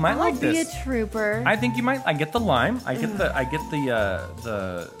think you might like I'll be this. a trooper. I think you might. I get the lime. I get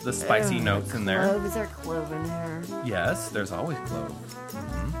the spicy notes in there. Clove. Is there clove in there? Yes, there's always clove.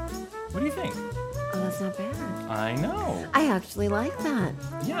 What do you think? Oh, that's not bad. I know. I actually like that.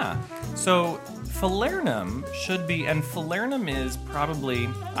 Yeah. So falernum should be, and falernum is probably,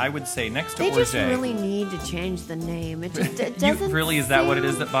 I would say, next to They orgeat. just really need to change the name. It just it doesn't. Really, is that what it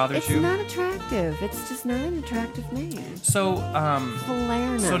is that bothers it's you? It's not attractive. It's just not an attractive name. So,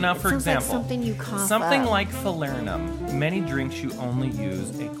 falernum. So now, It for sounds like example, something you cough something up. like falernum. Many drinks you only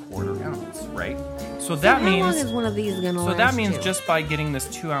use a quarter ounce, right? So that How long means. is one of these gonna So last that means you? just by getting this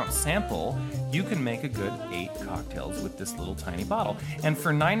 2-ounce sample, you can make a good 8 cocktails with this little tiny bottle. And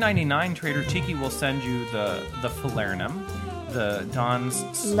for $9.99, Trader Tiki will send you the falernum, the Don's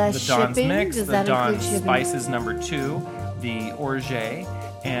Less the Don's shipping? mix, Does the that include Don's shipping? Spices number 2, the orgeat,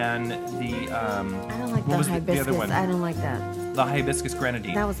 and the I don't like what the was hibiscus. the other one? I don't like that. The hibiscus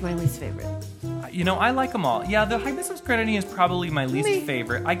grenadine. That was my least favorite. You know, I like them all. Yeah, the hibiscus grenadine is probably my least Me.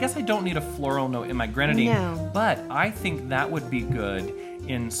 favorite. I guess I don't need a floral note in my grenadine, No. but I think that would be good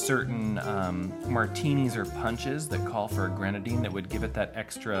in certain martinis or punches that call for a grenadine that would give it that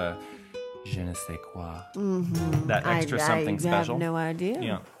extra je ne sais quoi. Mm-hmm. That extra something I special. have no idea.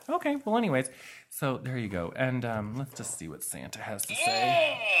 Yeah. Okay. Well, anyways, so there you go. And let's just see what Santa has to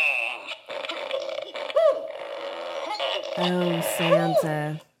say. Oh,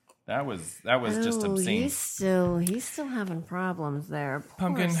 Santa. That was just obscene. He's still having problems there. Poor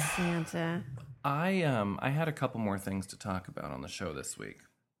Pumpkin. Santa. I had a couple more things to talk about on the show this week,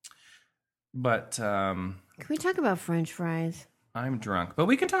 but Can we talk about French fries? I'm drunk. But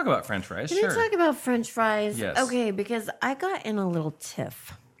we can talk about French fries. Can Sure. we talk about French fries? Yes. Okay, because I got in a little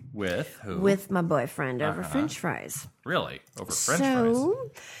tiff With who? with my boyfriend over French fries. Really? Over French fries? So,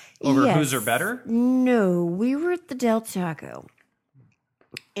 Over yes. whose are better? No, we were at the Del Taco.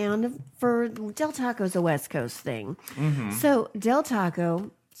 And for Del Taco's a West Coast thing. Mm-hmm. So Del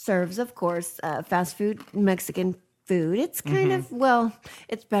Taco serves, of course, fast food Mexican food. It's kind of, well,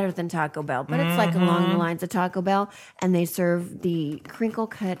 it's better than Taco Bell, but it's like along the lines of Taco Bell. And they serve the crinkle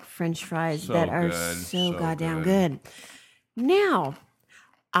cut French fries So that are good, so so goddamn good. good. Now,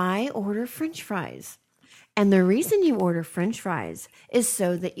 I order French fries. And the reason you order French fries is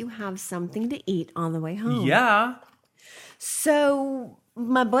so that you have something to eat on the way home. Yeah. So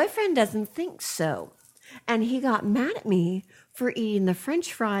my boyfriend doesn't think so. And he got mad at me for eating the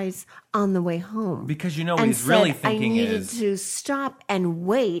French fries on the way home. Because you know what and he's really said thinking I needed is to stop and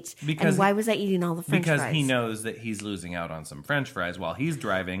wait. Because- and why was I eating all the French because fries? he knows that he's losing out on some French fries while he's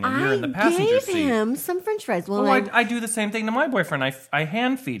driving and you're I in the passenger gave seat. him some French fries. Well, Well, I do the same thing to my boyfriend. I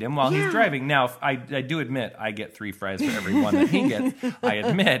hand feed him while Yeah. he's driving. Now, I do admit I get 3 fries for every one that he gets. I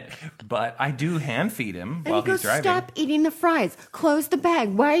admit, but I do hand feed him and while he goes, he's driving. stop eating the fries. Close the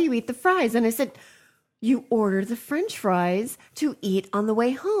bag. Why you eat the fries? And I said, you order the French fries to eat on the way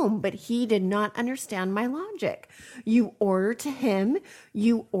home. But he did not understand my logic. You order to him,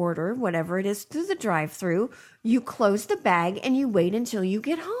 you order whatever it is through the drive-thru, you close the bag, and you wait until you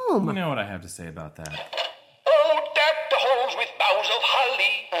get home. You know what I have to say about that? Oh, deck the halls with boughs of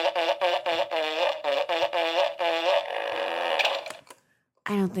holly.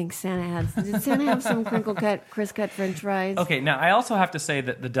 I don't think Santa has. Did Santa have some crinkle cut, crisp cut French fries? Okay, now I also have to say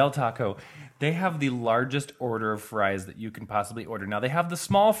that the Del Taco, they have the largest order of fries that you can possibly order. Now they have the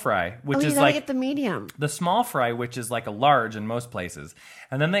small fry, which Oh, you is gotta like get the medium. the small fry, which is like a large in most places.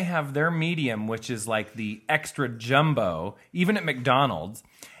 And then they have their medium, which is like the extra jumbo, even at McDonald's.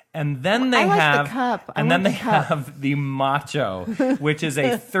 And then they I like the have, cup. I and then want they the cup. have the macho, which is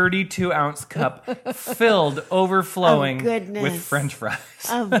a 32-ounce cup filled, overflowing Oh, goodness. with French fries.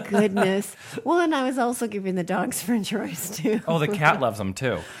 Oh, goodness. Well, and I was also giving the dogs French fries, too. Oh, the cat loves them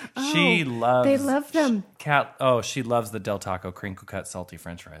too. She loves. they love them. Cat. Oh, she loves the Del Taco crinkle cut salty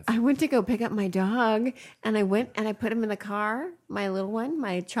French fries. I went to go pick up my dog, and I went and I put him in the car, my little one,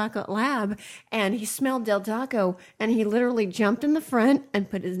 my chocolate lab, and he smelled Del Taco, and he literally jumped in the front and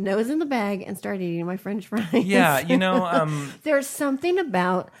put his nose in the bag and started eating my French fries. Yeah, you know, There's something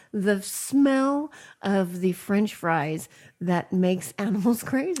about the smell of the French fries that makes animals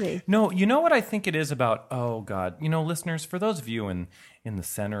crazy. no, you know what I think it is about. Oh God, you know, listeners, for those of you in the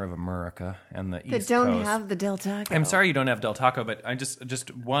center of America and the That East don't Coast, have the Del Taco. I'm sorry you don't have Del Taco, but I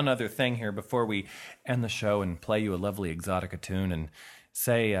just one other thing here before we end the show and play you a lovely Exotica tune and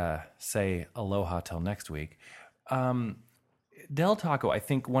say aloha till next week. Del Taco, I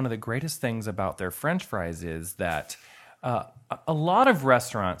think one of the greatest things about their French fries is that a lot of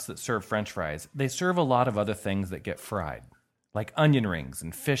restaurants that serve French fries, they serve a lot of other things that get fried, like onion rings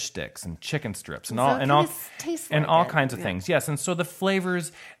and fish sticks and chicken strips and all kinds of things. Yes, and so the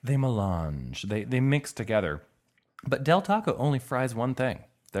flavors they melange, they mix together. But Del Taco only fries one thing.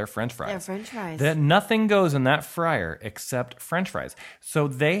 They're French fries. They're French fries. Nothing goes in that fryer except French fries. So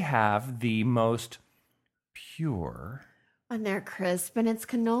they have the most pure and they're crisp, and it's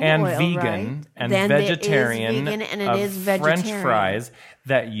canola and oil, vegan right? and then vegetarian it is vegan, and it of is vegetarian. French fries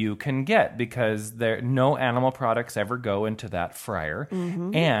that you can get because no animal products ever go into that fryer,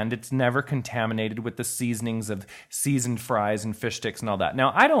 and it's never contaminated with the seasonings of seasoned fries and fish sticks and all that.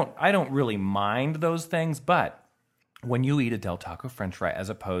 Now, I don't really mind those things, but when you eat a Del Taco French fry as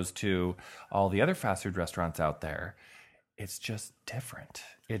opposed to all the other fast food restaurants out there, it's just different.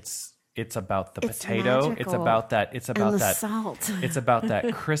 It's about the potato. Magical. It's about that salt. It's about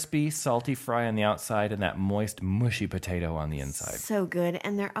that crispy, salty fry on the outside and that moist, mushy potato on the inside. So good,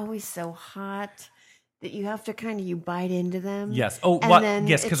 and they're always so hot that you have to you bite into them. Yes.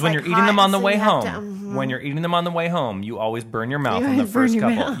 Yes, because when you're eating them on the way home, when you're eating them on the way home, you always burn your mouth in the first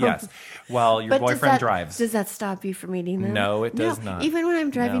couple. Mouth. Yes, while your boyfriend drives. Does that stop you from eating them? No, it does not. Even when I'm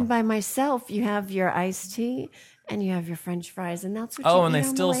driving by myself, you have your iced tea. And you have your French fries, and that's what you eat. Oh, and they on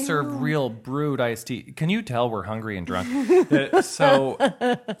still the way serve home. real brewed iced tea. Can you tell we're hungry and drunk? So,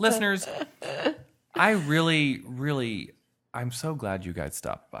 listeners, I really, I'm so glad you guys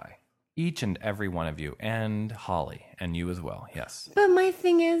stopped by. Each and every one of you, and Holly, and you as well, yes. But my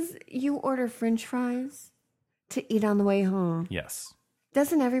thing is, you order French fries to eat on the way home. Yes.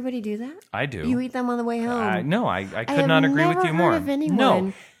 Doesn't everybody do that? I do. You eat them on the way home. No, I could not agree with you more. Of anyone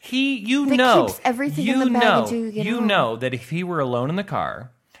no, keeps everything in the bag until you get home. know that if he were alone in the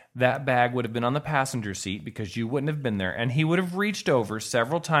car, that bag would have been on the passenger seat because you wouldn't have been there, and he would have reached over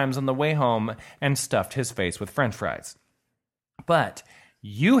several times on the way home and stuffed his face with French fries. But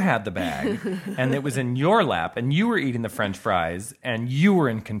you had the bag, and it was in your lap, and you were eating the French fries, and you were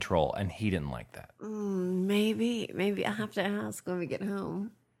in control, and he didn't like that. Maybe I'll have to ask when we get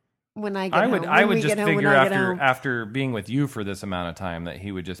home. When I would just figure after being with you for this amount of time that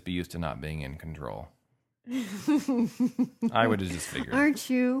he would just be used to not being in control. I would have just figured. Aren't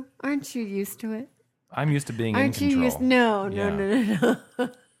you used to it? I'm used to being in Aren't control. you used? No.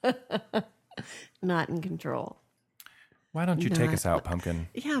 Not in control. Why don't you take us out, Pumpkin?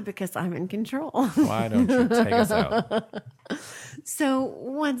 Yeah, because I'm in control. Why don't you take us out? So,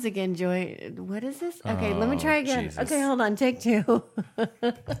 once again, Joy, what is this? Okay, let me try again. Jesus. Okay, hold on. Take two. Oh,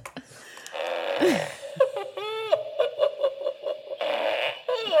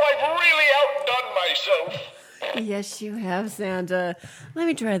 I've really outdone myself. Yes, you have, Santa. Let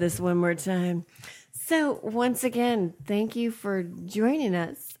me try this one more time. So, once again, thank you for joining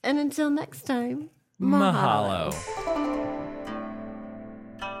us. And until next time, Mahalo.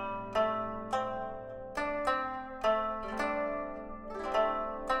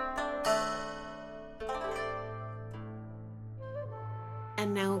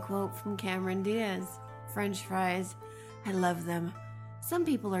 And now a quote from Cameron Diaz. French fries, I love them. Some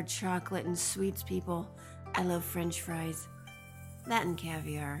people are chocolate and sweets people. I love French fries. That and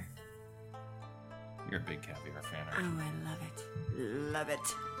caviar. You're a big caviar fan, Oh, aren't you? I love it. Love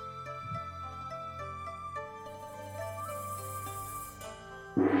it.